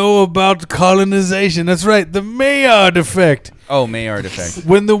 You know about colonization. That's right. The Maillard effect. Oh, Maillard effect.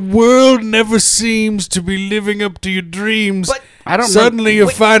 When the world never seems to be living up to your dreams, But I don't suddenly you're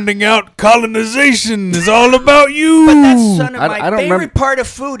finding out colonization is all about you. But that's son of I my don't favorite remember- part of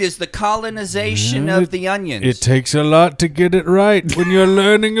food is the colonization of the onions. It takes a lot to get it right when you're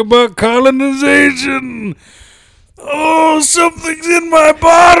learning about colonization. Oh, something's in my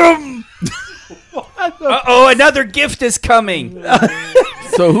bottom. Uh-oh, another gift is coming.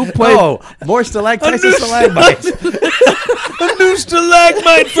 So who played? Oh, more stalactites and stalagmites. A new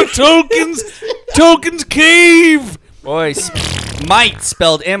stalagmite for Tolkien's cave. Boy, might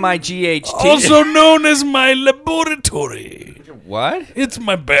spelled M-I-G-H-T. Also known as my laboratory. What? It's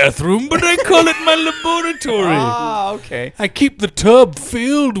my bathroom, but I call it my laboratory. Ah, okay. I keep the tub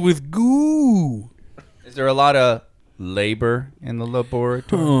filled with goo. Is there a lot of labor in the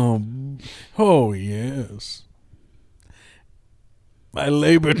laboratory? Oh yes. I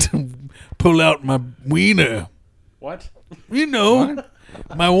labor to pull out my wiener. What? You know,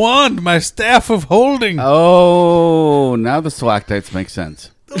 my wand, my staff of holding. Oh, now the stalactites make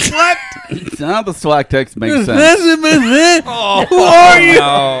sense. What? Now the Slack text makes sense. Who are you?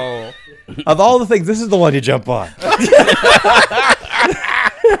 No. Of all the things, this is the one you jump on.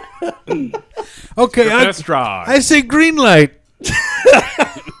 Okay, Best drive. I say green light.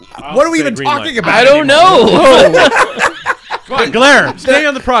 What are we even talking about? I don't know. Come on, Glare. Stay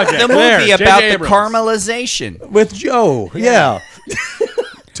on the project. The Glare, movie J.J. about the Abrams. Oh, caramelization. With Joe. Yeah.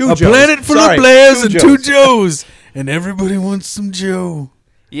 Two A Joes. planet full Sorry, of Blairs and two Joes. Joes. And everybody wants some Joe.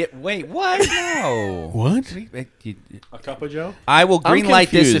 Yeah, wait, what? No. What? A cup of Joe? I will I'm greenlight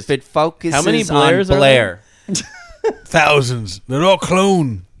this confused. if it focuses How many on Blairs are Blair. Thousands. They're all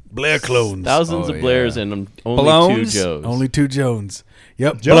clone. Blair clones. Thousands of Blairs and only Blones? 2 Joes. Only 2 Jones.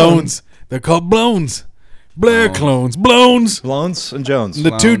 Yep. Jones. Blones. They're called Blones. Blair clones. Blones. Blones and Jones.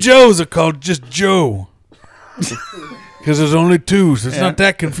 The 2 Joes are called just Joe. Because there's only 2, so it's not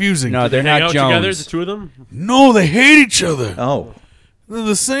that confusing. No, they're Hang not out together, Jones. the two of them? No, they hate each other. Oh. They're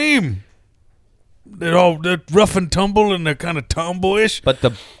the same. They're rough and tumble and they're kind of tomboyish. But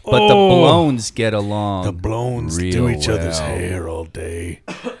the Oh. Blones get along. The Blones real do each other's well. hair all day.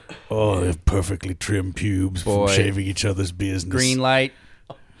 Oh, they have perfectly trimmed pubes Boy. from shaving each other's business. Green light.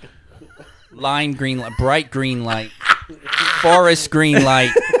 Line green light. Bright green light. Forest green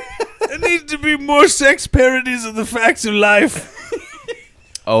light. There needs to be more sex parodies of the facts of life.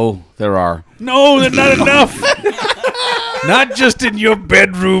 Oh, there are. No, they're not enough. Not just in your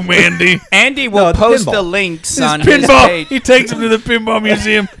bedroom, Andy. Andy will it's post pinball. the links This on his pinball. page. He takes him to the pinball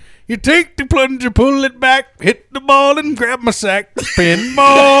museum. You take the plunger, pull it back, hit the ball, and grab my sack.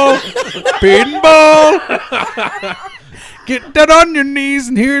 Pinball. Pinball. Get down on your knees,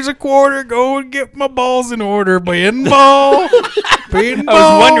 and here's a quarter. Go and get my balls in order. Pinball. Pinball. I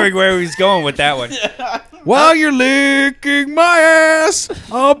was wondering where he was going with that one. While you're licking my ass,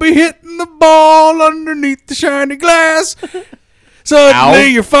 I'll be hitting the ball underneath the shiny glass. Suddenly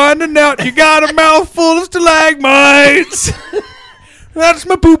you're finding out you got a mouthful of stalagmites. That's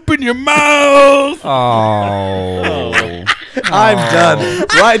my poop in your mouth. Oh. I'm done.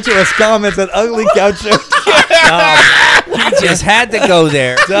 Write to us comments at uglycouch.com. He just had to go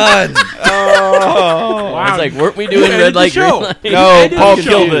there. Done. I was like, weren't we doing red light, green light? No, Paul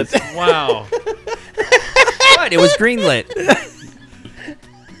killed it. Wow. What? It was greenlit.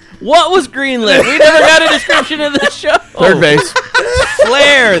 What was greenlit? We never got a description of the show. Third base.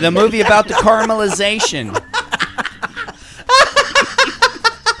 Flair, the movie about the caramelization.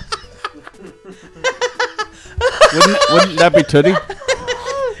 Wouldn't that be Tootie?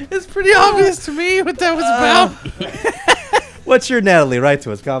 It's pretty obvious to me what that was about. What's your Natalie? Write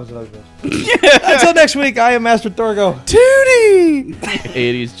to us. Comments at uglycouch. Until next week, I am Master Torgo. Tootie.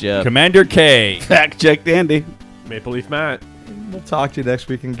 80s Jeff. Commander K. Fact checked Andy. Maple Leaf Matt. We'll talk to you next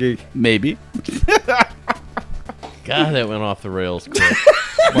week in Geek. Maybe. God, that went off the rails quick.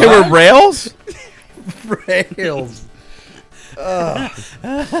 They were rails? Rails.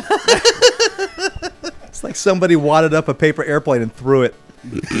 It's like somebody wadded up a paper airplane and threw it.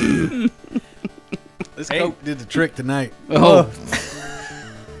 This Coke did the trick tonight. Oh.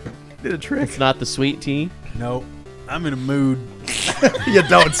 Did a trick. It's not the sweet tea. No, I'm in a mood. You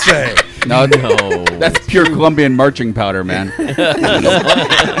don't say. No, No. that's pure Colombian marching powder, man.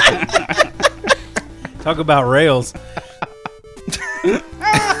 Talk about rails.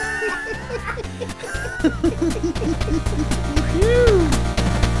 Phew.